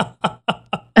yeah.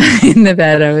 In the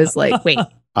bed, I was like, wait.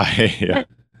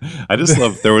 I just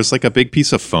love, there was like a big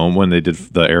piece of foam when they did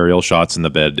the aerial shots, and the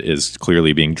bed is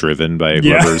clearly being driven by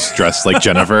whoever's dressed like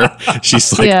Jennifer.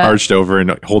 She's like arched over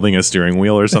and holding a steering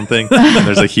wheel or something. And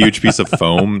there's a huge piece of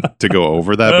foam to go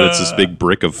over that, but it's this big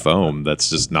brick of foam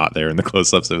that's just not there in the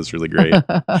close-ups. It was really great.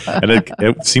 And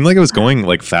it seemed like it was going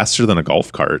like faster than a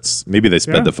golf cart. Maybe they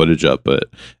sped the footage up, but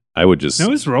I would just... No,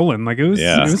 it was rolling. Like it was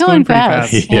going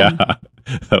fast. Yeah.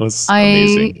 That was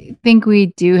amazing. I think we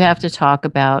do have to talk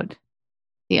about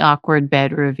the awkward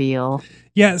bed reveal.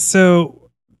 Yeah,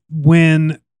 so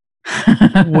when Frenchie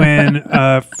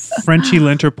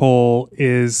Linterpole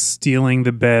is stealing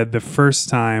the bed the first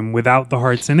time without the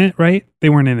hearts in it, right? They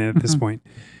weren't in it at this point.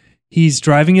 He's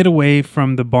driving it away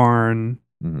from the barn,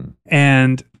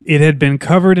 and it had been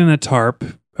covered in a tarp,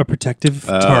 a protective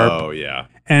tarp. Oh, yeah.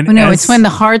 And it's when the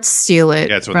Hearts steal it.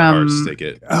 Yeah, it's when the Hearts take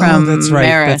it. Oh, that's right.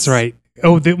 Maris. That's right.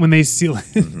 Oh, when they steal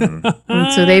it.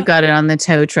 And so they've got it on the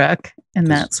tow truck. And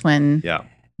that's when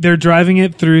they're driving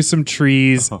it through some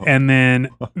trees, and then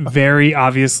very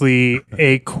obviously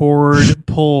a cord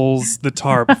pulls the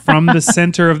tarp from the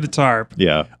center of the tarp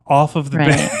off of the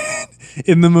bed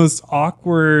in the most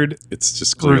awkward it's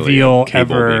just clearly reveal a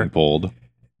cable ever. Being pulled.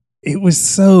 It was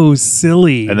so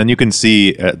silly. And then you can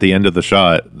see at the end of the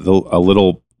shot, a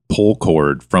little pull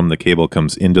cord from the cable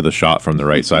comes into the shot from the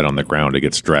right side on the ground. It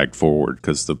gets dragged forward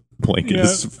because the blanket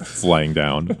is flying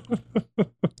down.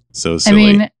 So silly. I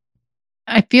mean,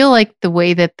 I feel like the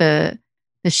way that the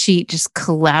sheet just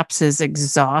collapses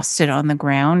exhausted on the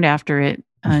ground after it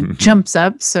jumps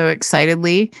up so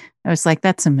excitedly. I was like,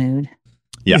 that's a mood.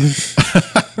 Yeah.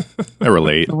 I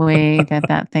relate. The way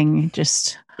that thing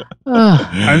just...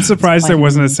 I'm surprised there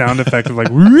wasn't a sound effect of like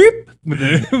whoop with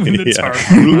the tarp.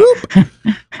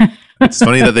 It's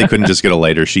funny that they couldn't just get a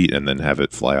lighter sheet and then have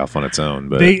it fly off on its own.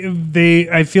 But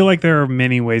I feel like there are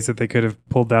many ways that they could have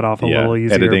pulled that off a little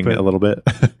easier. Editing a little bit.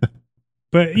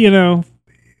 But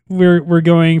we're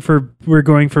going for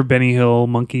Benny Hill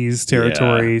Monkeys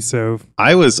territory. So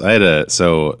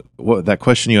that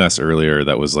question you asked earlier,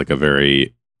 that was like a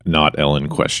very not Ellen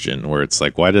question, where it's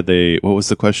like, what was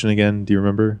the question again? Do you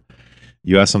remember?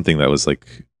 You asked something that was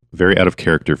like very out of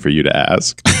character for you to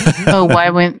ask.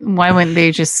 Why wouldn't they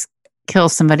just kill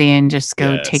somebody and just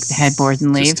go take the headboard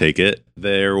and leave. Just take it.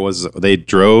 They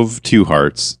drove 2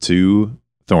 hearts to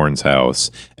Thorne's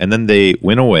house, and then they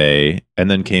went away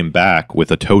and then came back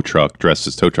with a tow truck dressed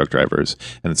as tow truck drivers.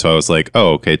 And so I was like,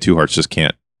 oh, okay, 2 hearts just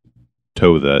can't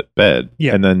tow the bed.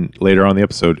 Yeah. And then later on in the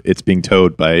episode, it's being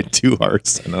towed by 2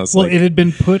 hearts. And I was like, it had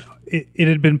been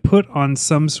put on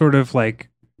some sort of like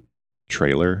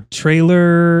trailer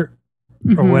or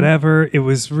Mhm. whatever. It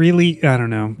was really, I don't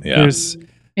know. Yeah.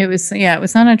 It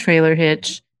was on a trailer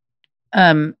hitch.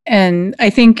 And I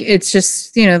think it's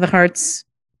just, the hearts,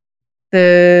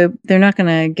 they're not going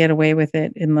to get away with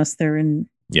it unless they're in,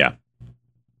 Yeah.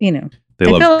 They They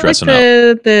love dressing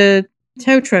up. The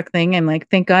tow truck thing. I'm like,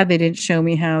 thank God they didn't show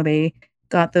me how they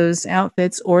got those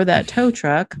outfits or that tow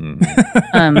truck.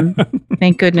 Mhm.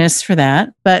 Thank goodness for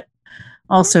that. But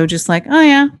also just like, oh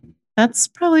yeah, that's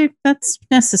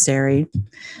necessary.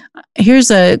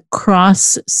 Here's a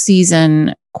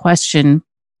cross-season question.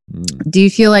 Mm. Do you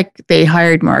feel like they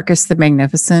hired Marcus the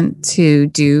Magnificent to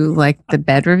do like the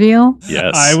bed reveal?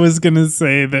 Yes. I was going to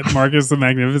say that Marcus the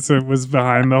Magnificent was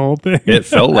behind the whole thing. It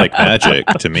felt like magic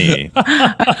to me.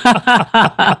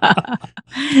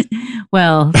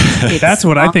 Well, it's That's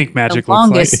what I think magic the looks like.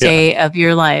 longest day of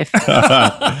your life.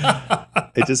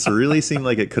 It just really seemed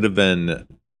like it could have been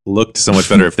looked so much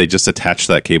better if they just attached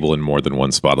that cable in more than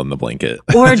one spot on the blanket.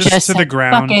 Or Just just to the said,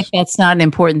 ground. "Fuck it, that's not an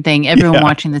important thing. Everyone Yeah.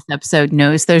 watching this episode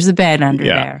knows there's a bed under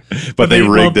Yeah. there." But they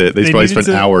rigged it. They probably needed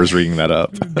spent hours rigging that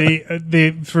up.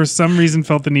 They for some reason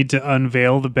felt the need to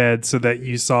unveil the bed so that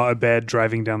you saw a bed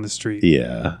driving down the street.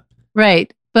 Yeah.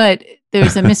 Right. But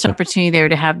there's a missed opportunity there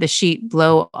to have the sheet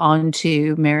blow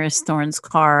onto Maris Thorne's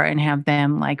car and have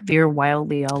them like veer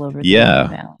wildly all over. Yeah. The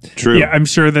valley. True. Yeah, I'm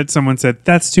sure that someone said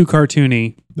that's too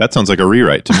cartoony. That sounds like a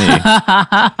rewrite to me.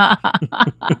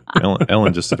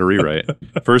 Ellen just did a rewrite.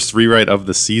 First rewrite of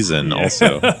the season,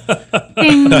 also.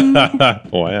 Ding.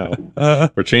 Wow.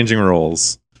 We're changing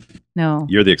roles. No,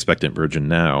 You're the expectant virgin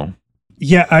now.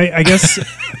 Yeah, I guess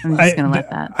I'm just gonna let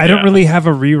that. I don't Yeah. really have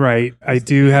a rewrite. I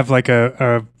do have like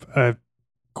a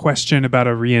question about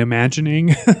a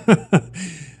reimagining.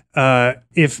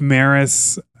 If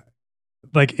Maris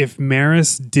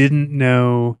didn't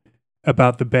know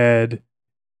about the bed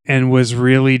and was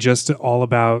really just all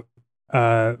about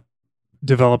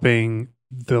developing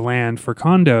the land for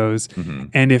condos, Mhm.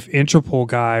 and if Interpol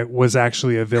guy was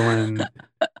actually a villain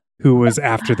who was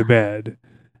after the bed,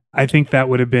 I think that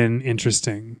would have been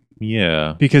interesting.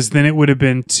 Yeah. Because then it would have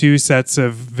been 2 sets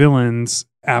of villains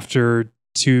after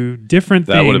 2 different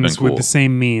That would have things been with cool. the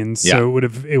same means. Yeah. So it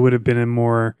would have been a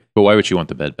more. But why would you want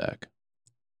the bed back?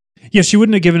 Yeah, she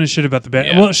wouldn't have given a shit about the bed.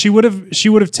 Yeah. Well, she would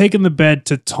have taken the bed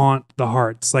to taunt the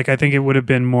hearts. Like I think it would have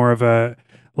been more of a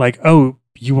like, oh,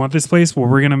 you want this place? Well,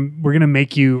 we're gonna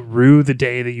make you rue the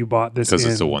day that you bought this. Because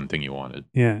it's the inn. one thing you wanted.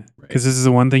 Yeah, Right. because this is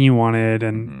the one thing you wanted,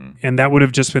 and Mhm. and that would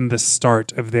have just been the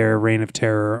start of their reign of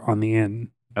terror on the inn.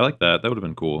 I like that. That would have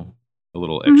been cool. A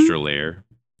little Mhm. extra layer.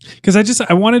 Because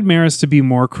I wanted Maris to be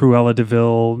more Cruella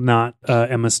DeVille, not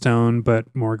Emma Stone, but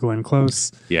more Glenn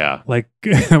Close. Yeah. Like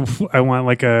I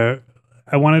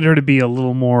wanted her to be a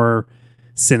little more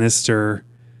sinister.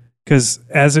 Because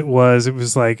as it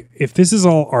was like, if this is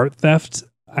all art theft,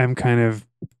 I'm kind of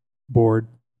bored.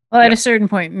 Well, at a certain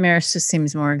point, Maris just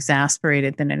seems more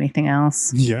exasperated than anything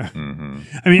else. Yeah, hmm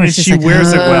I mean, Where and she's she like,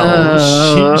 wears it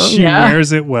well. She yeah.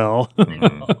 wears it well.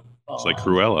 It's like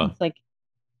Cruella. It's like,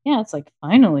 yeah, it's like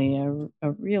finally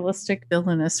a realistic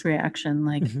villainous reaction.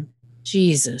 Like,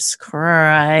 Jesus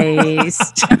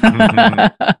Christ.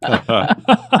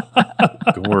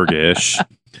 Gorgish.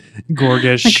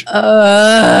 Gorgish.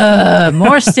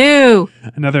 More stew.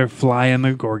 Another fly in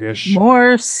the Gorgish.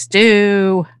 More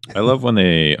stew. I love when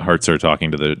the hearts are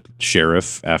talking to the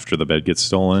sheriff after the bed gets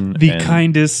stolen. The and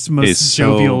kindest, he's most so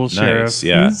jovial nice. sheriff.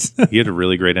 Yeah. He had a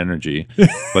really great energy.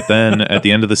 But then at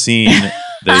the end of the scene,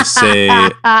 they say,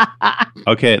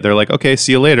 okay, they're like, okay,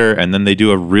 see you later. And then they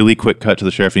do a really quick cut to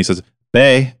the sheriff and he says,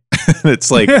 Bay.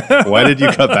 It's like, why did you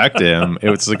cut back to him? It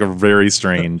was like a very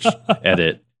strange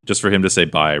edit just for him to say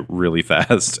bye really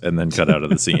fast and then cut out of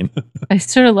the scene. I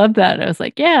sort of love that. I was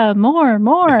like, yeah, more.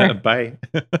 Bye.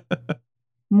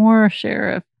 More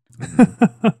sheriff.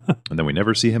 And then we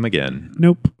never see him again.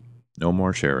 Nope. No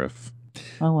more sheriff.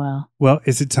 Oh, well. Well,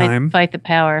 is it time? Fight the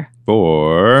power.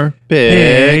 For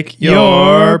Pick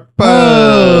your poke.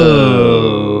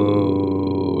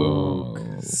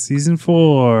 Season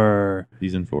 4.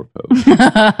 Season 4 poke.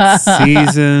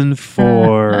 Season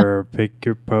 4. Pick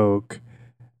your poke.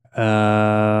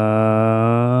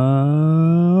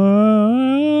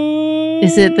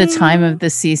 Is it the time of the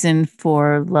season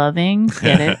for loving?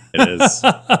 Get it? It is.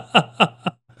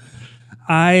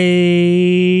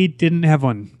 I didn't have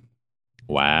one.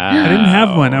 Wow. I didn't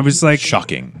have one. I was like,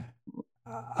 shocking.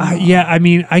 Yeah, I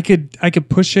mean, I could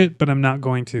push it, but I'm not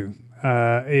going to.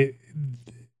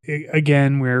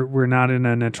 Again, we're not in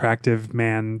an attractive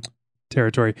man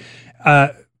territory.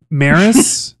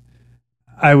 Maris,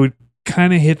 I would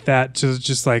kind of hit that to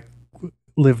just like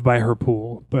live by her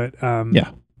pool, but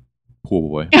Yeah. Pool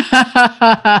boy.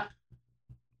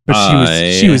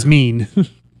 but she was mean.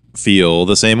 Feel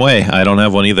the same way. I don't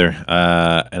have one either.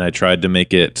 And I tried to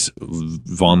make it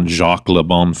Von Jacques Le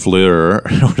Bonfleur,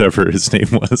 whatever his name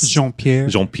was. Jean-Pierre.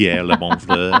 Jean-Pierre Le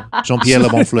Bonfleur. Jean-Pierre Le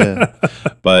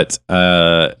Bonfleur. But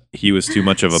he was too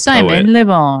much of a Simon poet. Le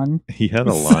Bon. He had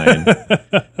a line.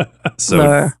 So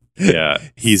Fleur. yeah,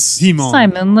 he's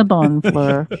Simon Le Bon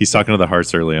Fleur. he's talking to the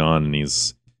Hearts early on, and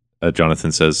he's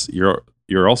Jonathan says,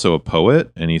 "You're also a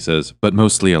poet," and he says, "But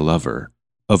mostly a lover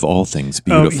of all things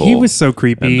beautiful." Oh, he was so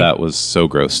creepy. and that was so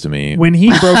gross to me. When he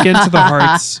broke into the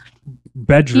Heart's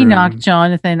bedroom. He knocked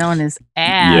Jonathan on his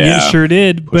ass. Yeah. He sure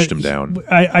did. Pushed but him down.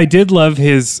 I did love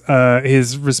his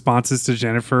responses to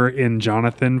Jennifer in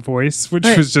Jonathan voice, which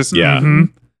Right. was just Yeah.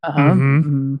 Uh-huh.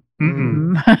 Mhm.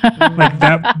 Mhm. like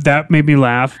that made me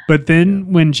laugh. But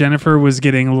then when Jennifer was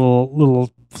getting a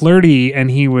little flirty, and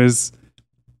he was,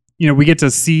 we get to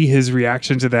see his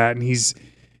reaction to that, and he's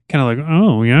kind of like,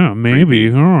 oh yeah, maybe,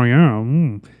 Creepy. oh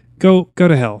yeah, go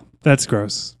to hell. That's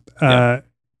gross. Yeah.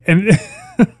 And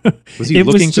Was he it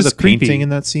was looking for the just creepy. painting in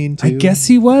that scene too? I guess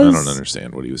he was. I don't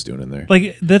understand what he was doing in there.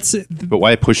 Like that's But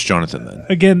why push Jonathan then?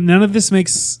 again, none of this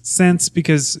makes sense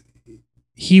because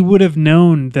he would have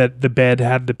known that the bed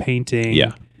had the painting.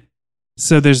 Yeah.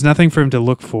 So there's nothing for him to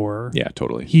look for. Yeah,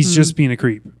 totally. He's just being a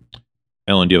creep.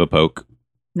 Ellen, do you have a poke?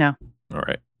 No. All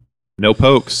right. No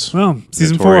pokes. Well,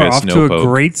 season 4 Notorious off no to a poke.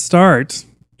 great start.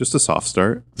 Just a soft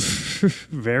start.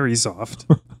 Very soft.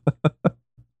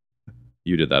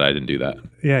 You did that. I didn't do that.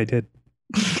 Yeah, I did.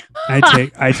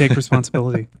 I take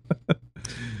responsibility.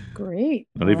 Great.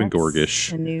 Not even That's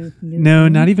Gorgish. a new No,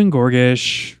 not even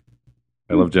Gorgish.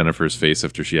 I love Jennifer's face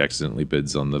after she accidentally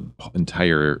bids on the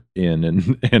entire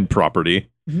inn and property.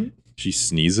 Mhm. She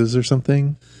sneezes or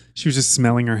something. She was just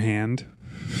smelling her hand.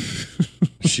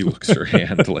 She looks her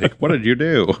hand like, what did you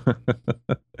do?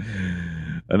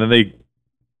 And then they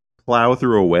plow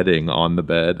through a wedding on the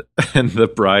bed, and the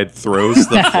bride throws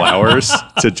the flowers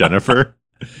to Jennifer.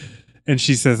 And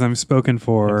she says, I'm spoken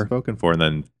for. Spoken for, and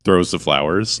then throws the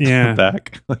flowers Yeah.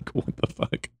 back. Like, what the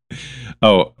fuck?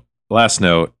 Oh, last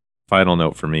note. Final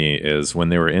note for me is when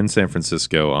they were in San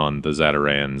Francisco on the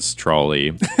Zatarans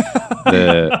trolley,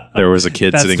 there was a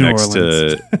kid That's sitting New next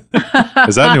Orleans. to.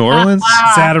 Is that New Orleans?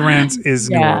 Zatarans is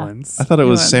New Yeah. Orleans. I thought it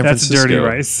was San That's Francisco. dirty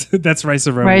rice. That's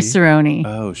rice-a-roni. Rice-a-roni.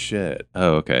 Oh shit!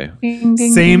 Oh okay. Ding,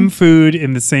 ding, Same ding. food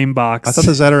in the same box. I thought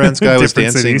the Zatarans guy was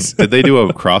Different dancing. cities. Did they do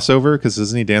a crossover? Because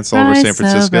doesn't he dance all over San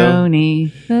Francisco?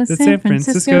 Rice-a-roni, the San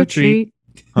Francisco treat.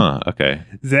 Huh. Okay.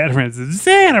 Zatarans.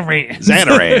 Zatarans.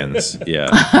 Zatarans.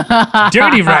 Yeah,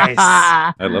 Dirty rice.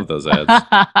 I love those ads,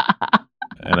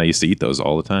 and I used to eat those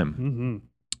all the time.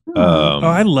 Mhm. Um, Oh,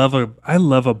 I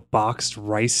love a boxed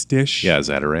rice dish. Yeah,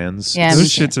 Zatarans. Yeah, Those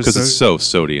me shits are Because so. it's so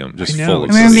sodium, just I know. full I of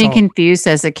remember sodium. being confused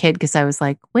as a kid because I was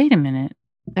like, wait a minute,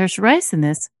 there's rice in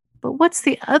this, but what's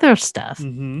the other stuff?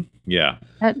 Mhm. Yeah.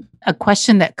 A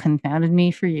question that confounded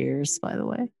me for years, by the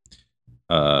way.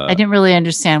 Uh, I didn't really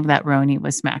understand that roni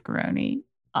was macaroni,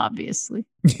 obviously.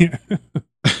 Yeah.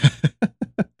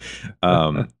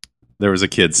 there was a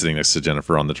kid sitting next to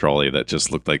Jennifer on the trolley that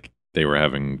just looked like they were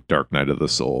having Dark Night of the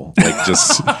Soul, like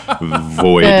just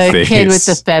void The face. kid with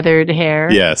the feathered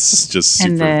hair. yes, just super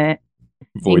And the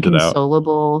voided out.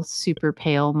 inconsolable, super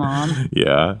pale mom.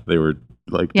 Yeah, they were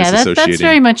like Yeah, disassociating. that's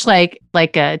very much like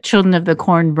a Children of the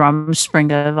Corn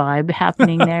Rumspringa vibe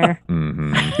happening there.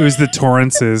 Mhm. It was the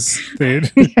Torrances.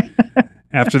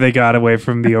 After they got away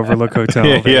from the Overlook Hotel,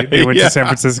 Yeah, they went yeah. to San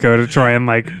Francisco to try and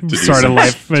like To do start a some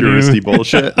life anew. touristy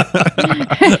bullshit.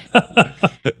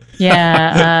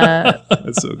 Yeah,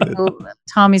 That's so good.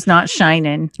 Tommy's not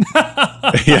shining.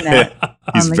 Yeah,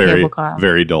 he's the very, cable car.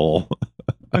 very dull.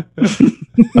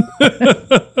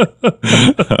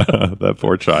 That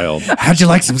poor child. How'd you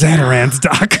like some Zatarans,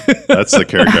 Doc? That's the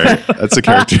character. That's the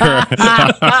character.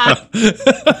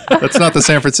 That's not the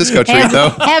San Francisco treat, though.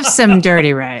 Have some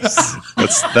dirty rice.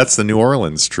 That's the New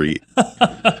Orleans treat.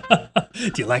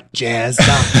 Do you like jazz,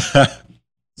 Doc?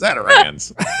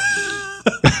 Zatarans.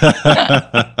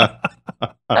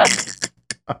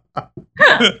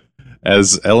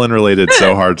 As Ellen related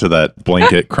so hard to that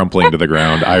blanket crumpling to the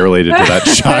ground, I related to that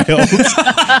child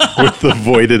with the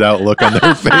voided out look on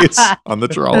their face on the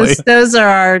trolley. Those are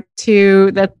our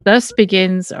two. That thus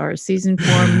begins our season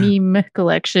 4 meme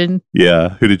collection. Yeah.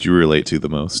 Who did you relate to the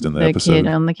most in the episode? Kid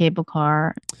on the cable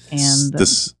car and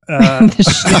This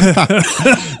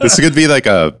could be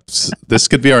this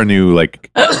could be our new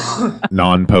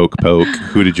non-poke.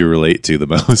 Who did you relate to the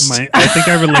most? I think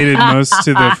I related most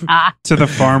to the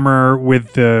farmer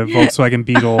with the Volkswagen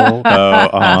Beetle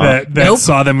that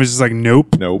saw them, was just like,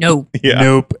 nope.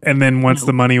 Yeah. And then once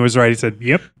the money was right, he said,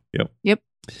 yep.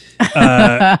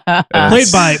 Played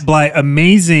Played by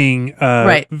amazing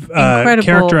Incredible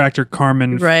character actor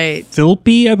Carmen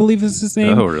Philpe, I believe is his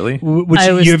name. Oh, really? Which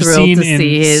I was you have thrilled seen to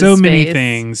see in his so many face.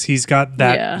 things. He's got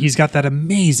that. Yeah. He's got that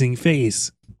amazing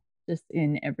face. just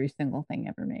in every single thing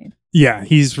ever made. Yeah,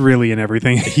 he's really in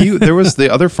everything. There was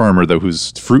the other farmer though,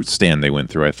 whose fruit stand they went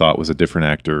through. I thought was a different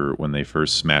actor when they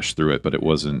first smashed through it, but it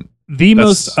wasn't. The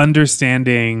most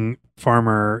understanding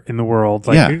farmer in the world.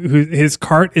 His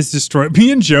cart is destroyed. Me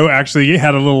and Joe actually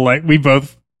had a little we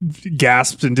both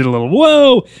gasped and did a little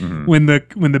whoa when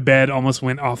the bed almost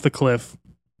went off the cliff.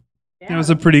 Yeah, it was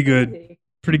a pretty good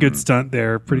stunt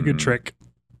there. Pretty good trick.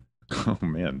 Oh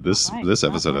man, this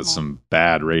episode has some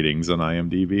bad ratings on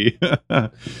IMDb.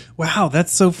 Wow,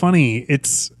 that's so funny.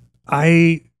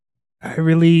 I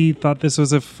really thought this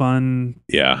was a fun.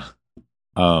 Yeah.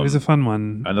 It was a fun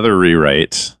one. Another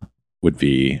rewrite would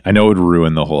be, I know it would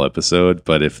ruin the whole episode,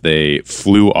 but if they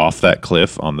flew off that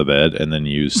cliff on the bed and then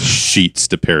used sheets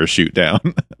to parachute down.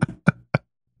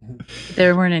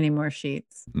 There weren't any more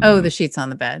sheets. Oh, the sheets on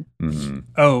the bed. Mm-hmm.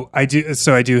 Oh, I do.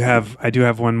 So I do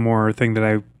have one more thing that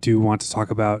I do want to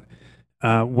talk about.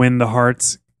 When the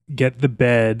Hearts get the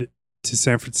bed to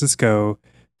San Francisco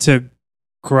to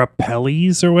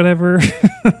Grappelli's or whatever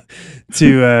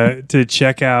to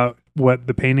check out what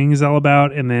the painting is all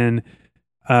about, and then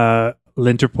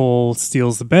Linterpol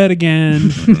steals the bed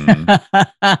again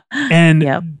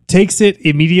and takes it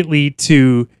immediately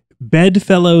to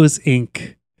Bedfellows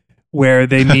Inc., where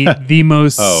they meet the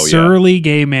most surly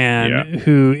gay man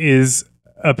who is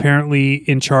apparently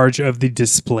in charge of the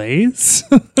displays.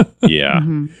 Yeah.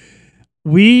 Mm-hmm.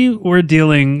 We were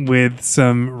dealing with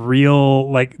some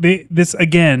real, they're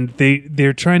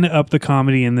trying to up the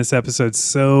comedy in this episode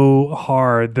so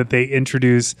hard that they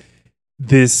introduce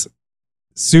this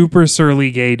super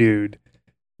surly gay dude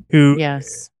who,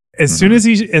 as soon as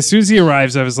he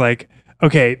arrives, I was like,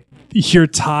 okay, your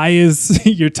tie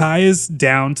is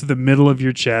down to the middle of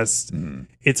your chest.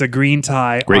 It's a green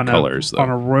tie. Great colors, on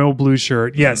a royal blue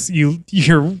shirt. Yes,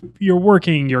 you're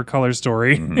working your color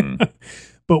story.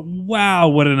 But wow,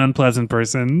 what an unpleasant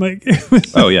person!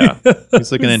 Oh yeah,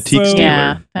 he's like an antique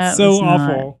stealer. Yeah, so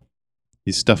awful.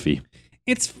 He's stuffy.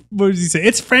 What did he say?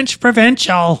 It's French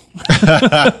provincial.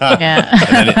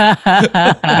 I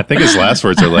think his last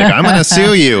words are like, "I'm going to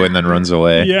sue you," and then runs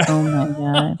away. Yeah. Oh my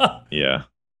god. Yeah,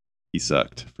 he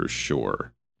sucked for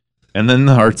sure. And then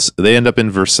the Hearts, they end up in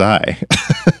Versailles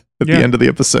at the end of the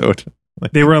episode.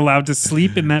 They were allowed to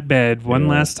sleep in that bed one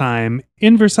last time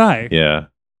in Versailles. Yeah,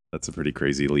 that's a pretty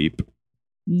crazy leap.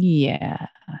 Yeah,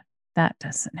 that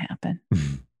doesn't happen.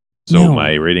 So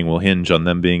my rating will hinge on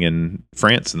them being in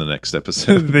France in the next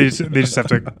episode. they just have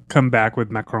to come back with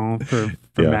Macron for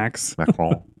Max.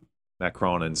 Macron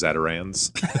and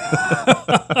Zatarans.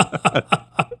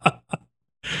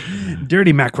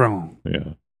 Dirty Macron.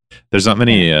 Yeah. There's not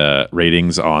many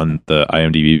ratings on the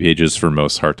IMDb pages for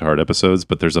most Heart to Heart episodes,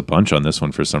 but there's a bunch on this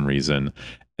one for some reason.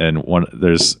 And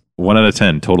there's 1 out of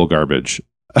 10 total garbage.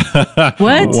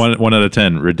 What? 1 out of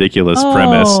 10 ridiculous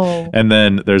premise. And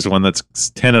then there's one that's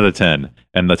 10 out of 10,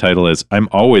 and the title is "I'm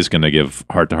always going to give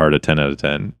Heart to Heart a 10 out of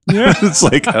 10." It's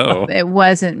like, oh, it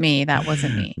wasn't me. That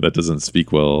wasn't me. That doesn't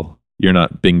speak well. You're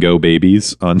not bingo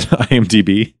babies on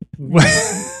IMDb.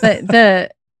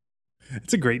 But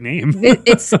it's a great name.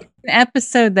 It's an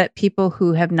episode that people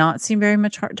who have not seen very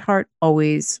much Heart to Heart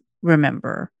always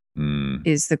remember.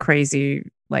 Is the crazy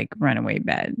runaway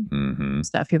bed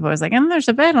stuff. People are always like, and there's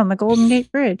a bed on the Golden Gate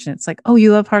Bridge, and it's like, oh,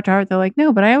 you love Heart to Heart? They're like,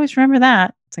 no, but I always remember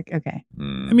that. It's like, okay.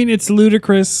 I mean, it's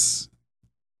ludicrous.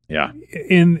 Yeah.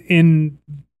 In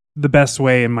the best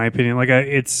way, in my opinion.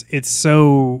 It's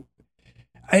so.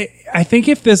 I think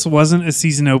if this wasn't a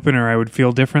season opener, I would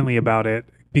feel differently about it,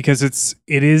 because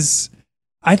it is.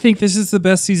 I think this is the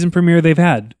best season premiere they've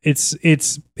had. It's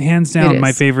hands down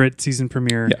my favorite season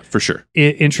premiere. Yeah, for sure.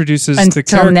 It introduces the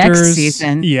characters. Next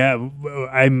season. Yeah,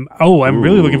 I'm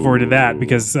really looking forward to that,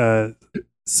 because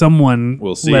someone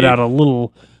let out a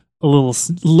little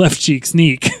left cheek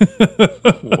sneak.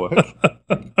 What?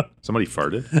 Somebody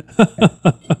farted?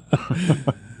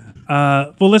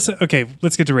 Well, let's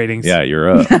get to ratings. Yeah, you're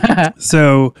up.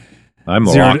 So I'm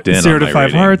locked in. 0 on to my 5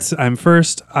 rating. hearts. I'm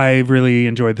first. I really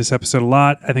enjoyed this episode a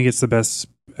lot. I think it's the best,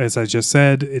 as I just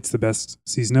said, it's the best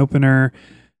season opener.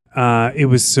 It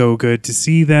was so good to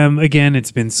see them again.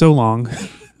 It's been so long,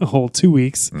 a whole 2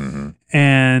 weeks. Mhm.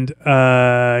 And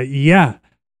yeah,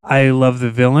 I love the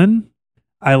villain.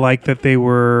 I like that they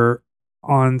were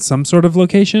on some sort of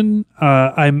location.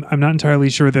 I'm not entirely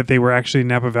sure that they were actually in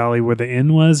Napa Valley where the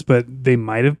inn was, but they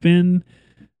might have been.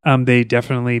 They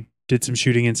definitely did some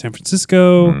shooting in San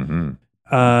Francisco. Mhm.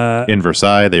 Uh, In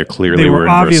Versailles, they clearly they were were in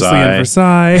obviously in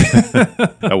Versailles. Versailles.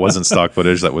 That wasn't stock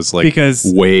footage. That was like Because,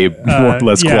 way more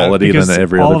less quality because than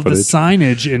every all other of the footage.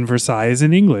 signage in Versailles is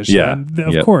in English. Yeah. And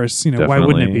of Yep. course, why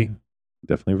wouldn't it be?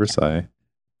 Definitely Versailles.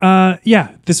 Yeah,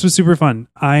 this was super fun.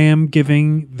 I am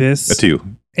giving this A 2.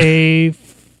 a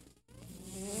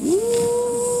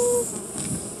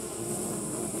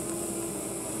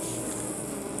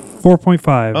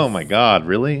 4.5. Oh my God!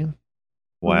 Really?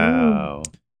 Wow.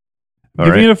 All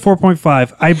Giving right. it a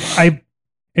 4.5. I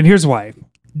and here's why.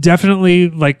 Definitely,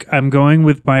 like, I'm going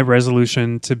with my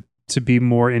resolution to be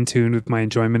more in tune with my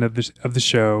enjoyment of the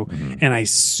show, Mhm. and I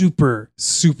super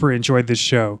enjoyed this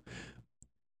show.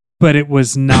 But it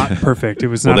was not perfect. It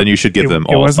was Well, not. then you should give them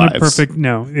It all wasn't a fives. perfect.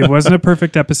 No, it wasn't a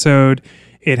perfect episode.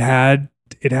 It had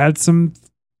some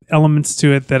elements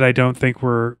to it that I don't think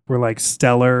were like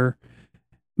stellar.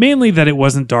 Mainly that it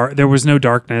wasn't dark. There was no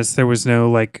darkness. There was no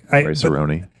like.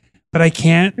 Rice-A-Roni. But I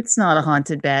can't. It's not a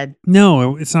haunted bed.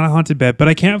 No, it's not a haunted bed. But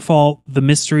I can't fault the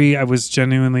mystery. I was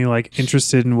genuinely like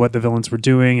interested in what the villains were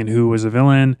doing and who was a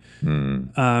villain.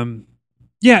 Mm.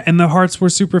 Yeah, and the hearts were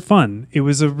super fun. It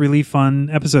was a really fun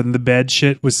episode, and the bed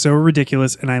shit was so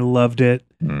ridiculous, and I loved it.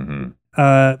 Mhm.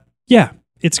 Yeah,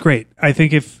 it's great. I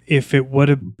think if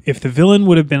the villain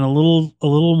would have been a little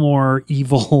more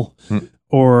evil, Hmm.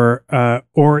 or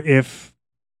if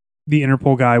the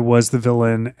Interpol guy was the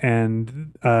villain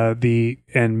and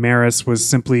Maris was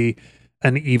simply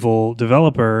an evil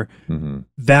developer, Mhm.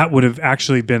 that would have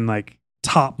actually been like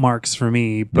top marks for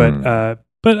me.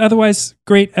 But otherwise,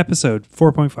 great episode.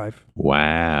 4.5.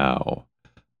 Wow.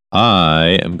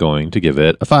 I am going to give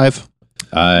it a 5.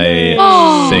 I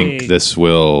Oh. think this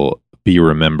will be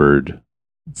remembered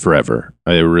forever.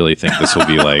 I really think this will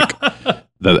be like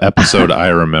the episode I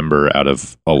remember out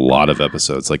of a lot of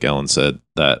episodes, like Ellen said,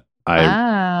 that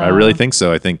I really think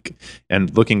so. I think,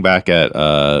 and looking back at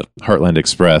Heartland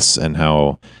Express and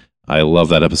how I love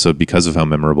that episode because of how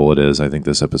memorable it is, I think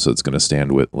this episode's going to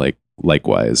stand with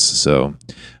likewise. So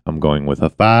I'm going with a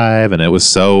 5, and it was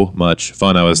so much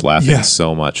fun. I was laughing Yeah.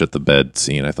 so much at the bed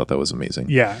scene. I thought that was amazing.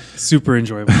 Yeah, super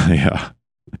enjoyable. Yeah.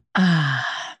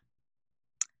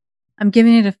 I'm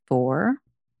giving it a 4.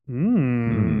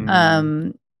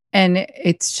 Mm. And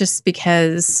it's just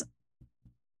because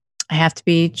I have to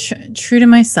be true to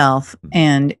myself,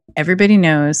 and everybody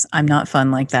knows I'm not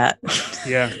fun like that.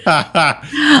 Yeah.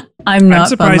 I'm not fun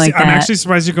surprised. like that. I'm actually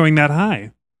surprised you're going that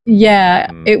high. Yeah,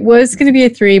 Mm. it was going to be a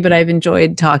 3, but I've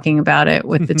enjoyed talking about it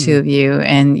with the two of you,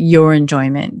 and your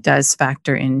enjoyment does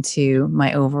factor into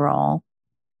my overall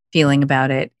feeling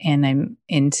about it. And I'm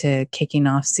into kicking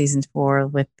off season 4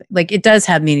 with, like, it does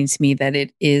have meaning to me that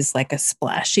it is like a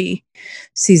splashy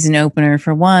season opener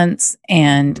for once,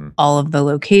 and Mhm. all of the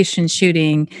location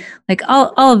shooting, like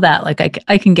all of that, like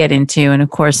I can get into. And of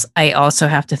course, I also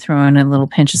have to throw in a little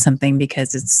pinch of something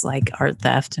because it's like art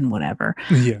theft and whatever.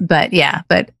 Yeah. But yeah,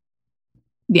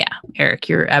 Eric,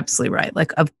 you're absolutely right.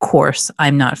 Like, of course,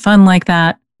 I'm not fun like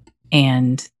that,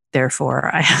 and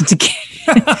therefore I have to give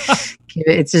it.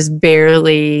 It's just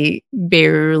barely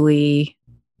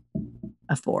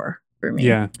a 4 for me.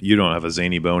 Yeah. You don't have a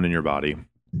zany bone in your body.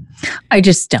 I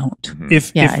just don't. Mhm.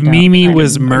 If Yeah, I if don't. Mimi I'm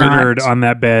was not. murdered on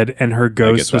that bed and her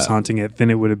ghost was that. haunting it, then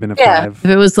it would have been a Yeah, 5.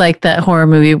 if it was like that horror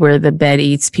movie where the bed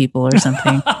eats people or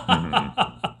something,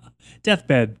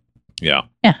 Deathbed. Yeah.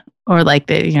 or like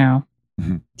the,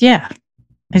 Mhm. yeah.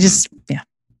 I just, yeah.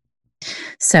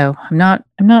 So I'm not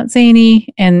zany,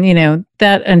 and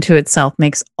that unto itself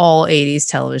makes all 80s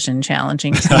television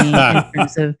challenging to me in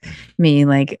terms of me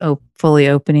like fully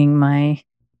opening my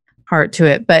heart to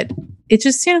it. But it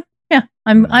just, yeah,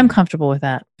 I'm comfortable with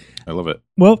that. I love it.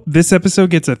 Well, this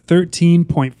episode gets a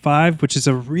 13.5, which is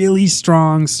a really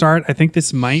strong start. I think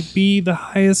this might be the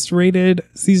highest rated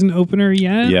season opener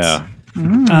yet. Yeah.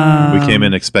 Mm. We came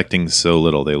in expecting so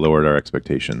little. They lowered our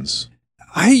expectations.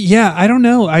 I don't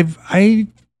know. I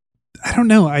don't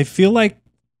know. I feel like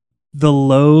the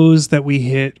lows that we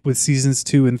hit with seasons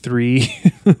 2 and 3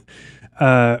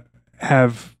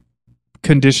 have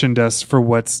conditioned us for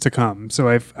what's to come. So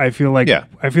I feel like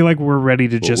we're ready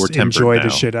to We're just tempered enjoy now. the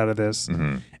shit out of this.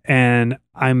 Mhm. And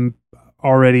I'm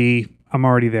already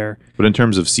there. But in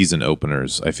terms of season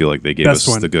openers, I feel like they gave Best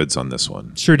us one. the goods on this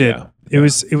one. Sure did. Yeah. It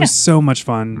was so much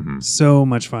fun. Mhm. So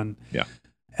much fun. Yeah.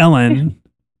 Ellen,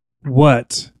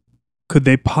 what could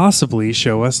they possibly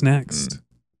show us next?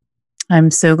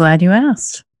 I'm so glad you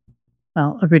asked.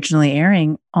 Well, originally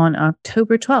airing on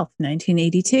October 12th,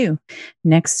 1982.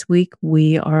 Next week,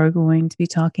 we are going to be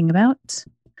talking about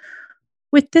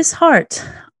With This Heart,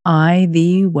 I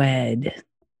Thee Wed.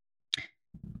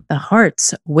 The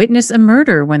Hearts witness a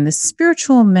murder when the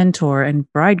spiritual mentor and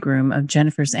bridegroom of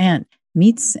Jennifer's aunt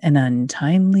meets an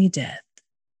untimely death.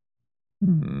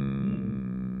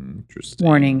 Interesting.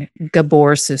 Warning,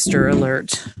 Gabor sister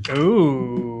alert.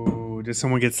 Oh, did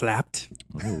someone get slapped?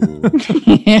 Ooh.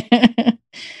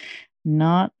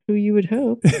 Not who you would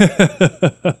hope.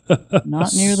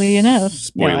 Not nearly enough.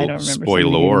 Spoil- Yeah, I don't remember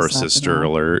spoiler, somebody getting slapped sister at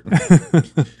all. alert.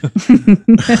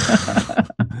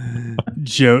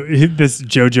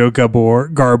 Jojo Garbor.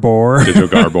 Jojo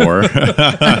Garbor.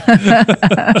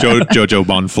 Jojo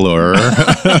Bonfleur.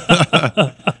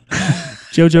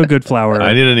 Jojo Goodflower.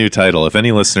 I need a new title. If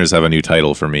any listeners have a new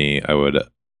title for me,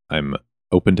 I'm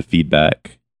open to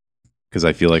feedback because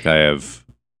I feel like I have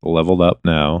leveled up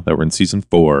now that we're in season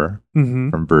 4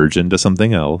 Mhm. from Virgin to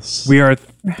something else. We are.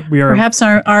 Perhaps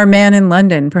our man in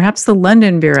London, perhaps the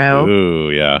London Bureau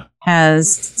Ooh, yeah.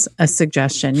 has a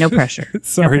suggestion. No pressure.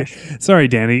 Sorry,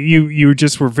 Danny. You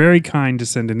just were very kind to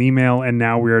send an email, and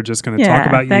now we are just going to talk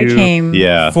about that you came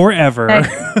Yeah. forever.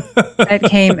 that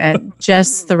came at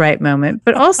just the right moment.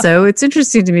 But also, it's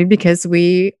interesting to me because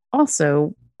we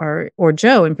also are, or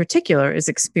Joe in particular, is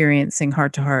experiencing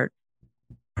heart to heart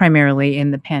primarily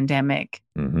in the pandemic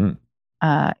Mhm.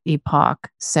 epoch.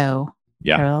 So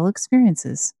Yeah. parallel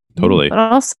experiences. Totally. But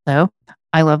also,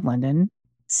 I love London.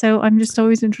 So I'm just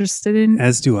always interested in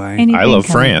As do I. anything I love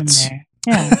coming from France. there.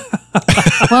 Yeah.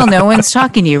 Well, no one's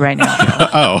talking to you right now.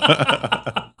 Oh.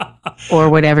 Or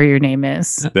whatever your name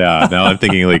is. Yeah, now I'm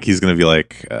thinking like he's gonna be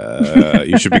like,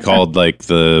 you should be called like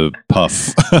the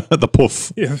Puff, the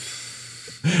Puff,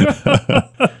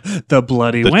 The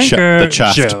bloody the wanker.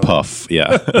 chaffed Joe. Puff.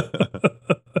 Yeah,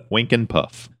 Wink and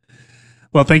Puff.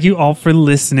 Well, thank you all for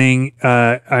listening.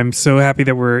 I'm so happy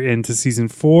that we're into season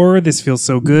 4. This feels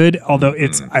so good. Although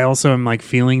I also am like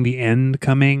feeling the end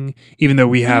coming, even though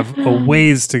we have a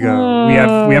ways to go. We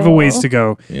have a ways to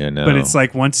go. Yeah, no. But it's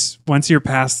like once you're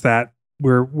past that,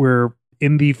 we're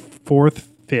in the 4th,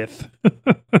 5th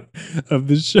of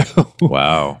the show.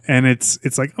 Wow, And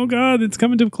it's like, oh God, it's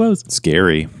coming to a close.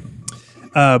 scary.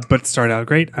 But it started out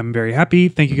great. I'm very happy.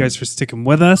 Thank you guys for sticking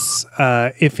with us.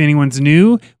 If anyone's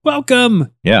new,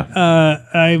 welcome. Yeah,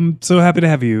 I'm so happy to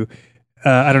have you.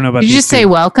 I don't know about Did you these just say two.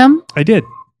 welcome? I did.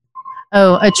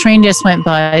 Oh, a train just went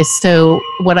by. So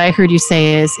what I heard you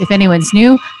say is, if anyone's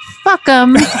new, fuck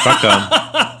them. fuck 'em.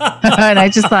 And I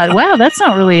just thought, wow, that's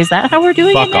not really. Is that how we're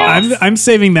doing Fuck it now? off. I'm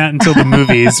saving that until the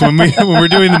movies. when we're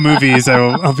doing the movies,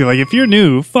 I'll be like, if you're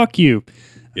new, fuck you.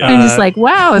 I'm just like,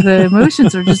 wow, the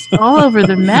emotions are just all over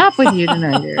the map with you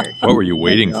tonight, Eric. What were you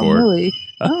waiting I'm for? Really,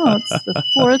 it's the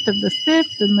 4th and the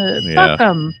 5th and the Yeah. fuck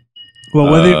them. Well,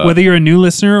 whether you're a new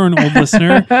listener or an old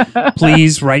listener,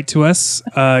 please write to us.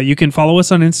 You can follow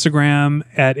us on Instagram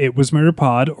at It Was Murder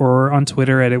Pod or on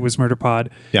Twitter at It Was Murder Pod.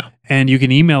 Yeah. And you can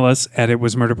email us at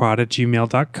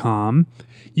itwasmurderpod@gmail.com.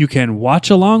 You can watch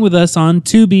along with us on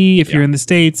Tubi if you're in the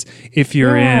States. If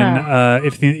you're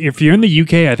if you're in the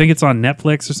UK, I think it's on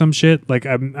Netflix or some shit. Like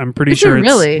I'm pretty Is sure it it's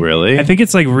really? Really? I think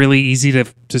it's like really easy to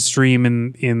stream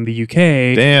in the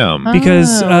UK. Damn.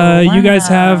 Because you guys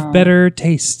have wow. better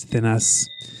taste than us,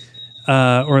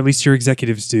 or at least your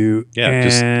executives do. Yeah,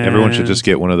 just everyone should And just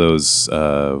get one of those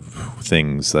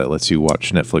things that lets you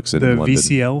watch Netflix in the London.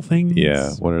 VCL thing. Yeah,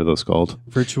 what are those called?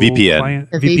 Virtual VPN. client.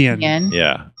 The VPN. VPN.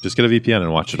 Yeah, just get a VPN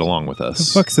and watch it along with The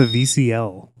us. fuck's a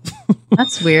VCL?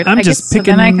 That's weird. I'm I just guess so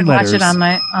then I picking could watch it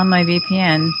letters. on my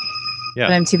VPN. Yeah.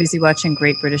 But I'm too busy watching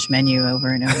Great British Menu over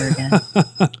and over again.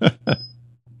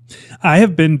 I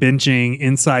have been binging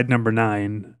Inside Number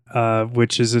 9,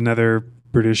 which is another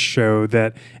British show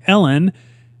that Ellen,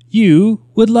 you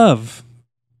would love.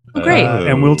 Oh, great.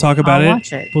 And we'll talk about I'll it.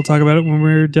 watch it. We'll talk about it when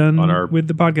we're done On our- with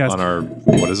the podcast. On our,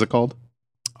 what is it called?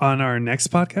 On our next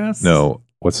podcast? No,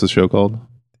 what's the show called?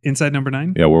 Inside Number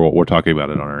 9? Yeah, we're talking about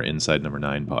it on our Inside Number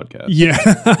 9 podcast. Yeah.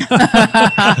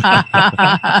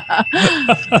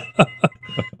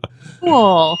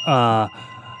 Cool.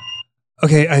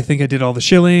 Okay, I think I did all the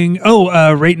shilling.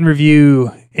 Oh, rate and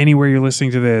review anywhere you're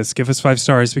listening to this. Give us 5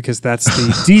 stars because that's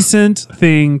the decent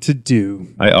thing to do.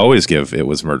 I always give It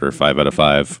Was Murder 5 out of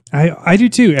 5 I do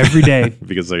too, every day.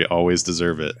 because I always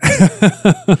deserve it.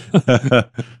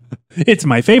 It's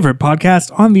my favorite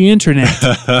podcast on the internet.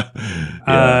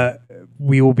 Yeah.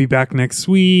 We will be back next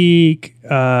week.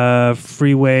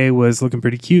 Freeway was looking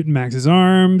pretty cute in Max's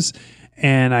arms,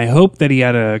 and I hope that he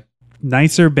had a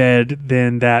nicer bed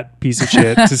than that piece of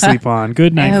shit to sleep on.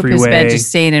 Good I night, hope Freeway. his bed just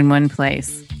stayed in one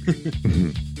place.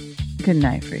 Good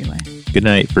night, Freeway. Good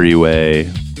night, Freeway.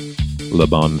 Le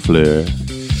bon fleur.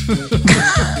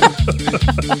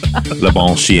 Le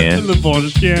bon chien. Le bon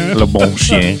chien. Le bon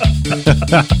chien.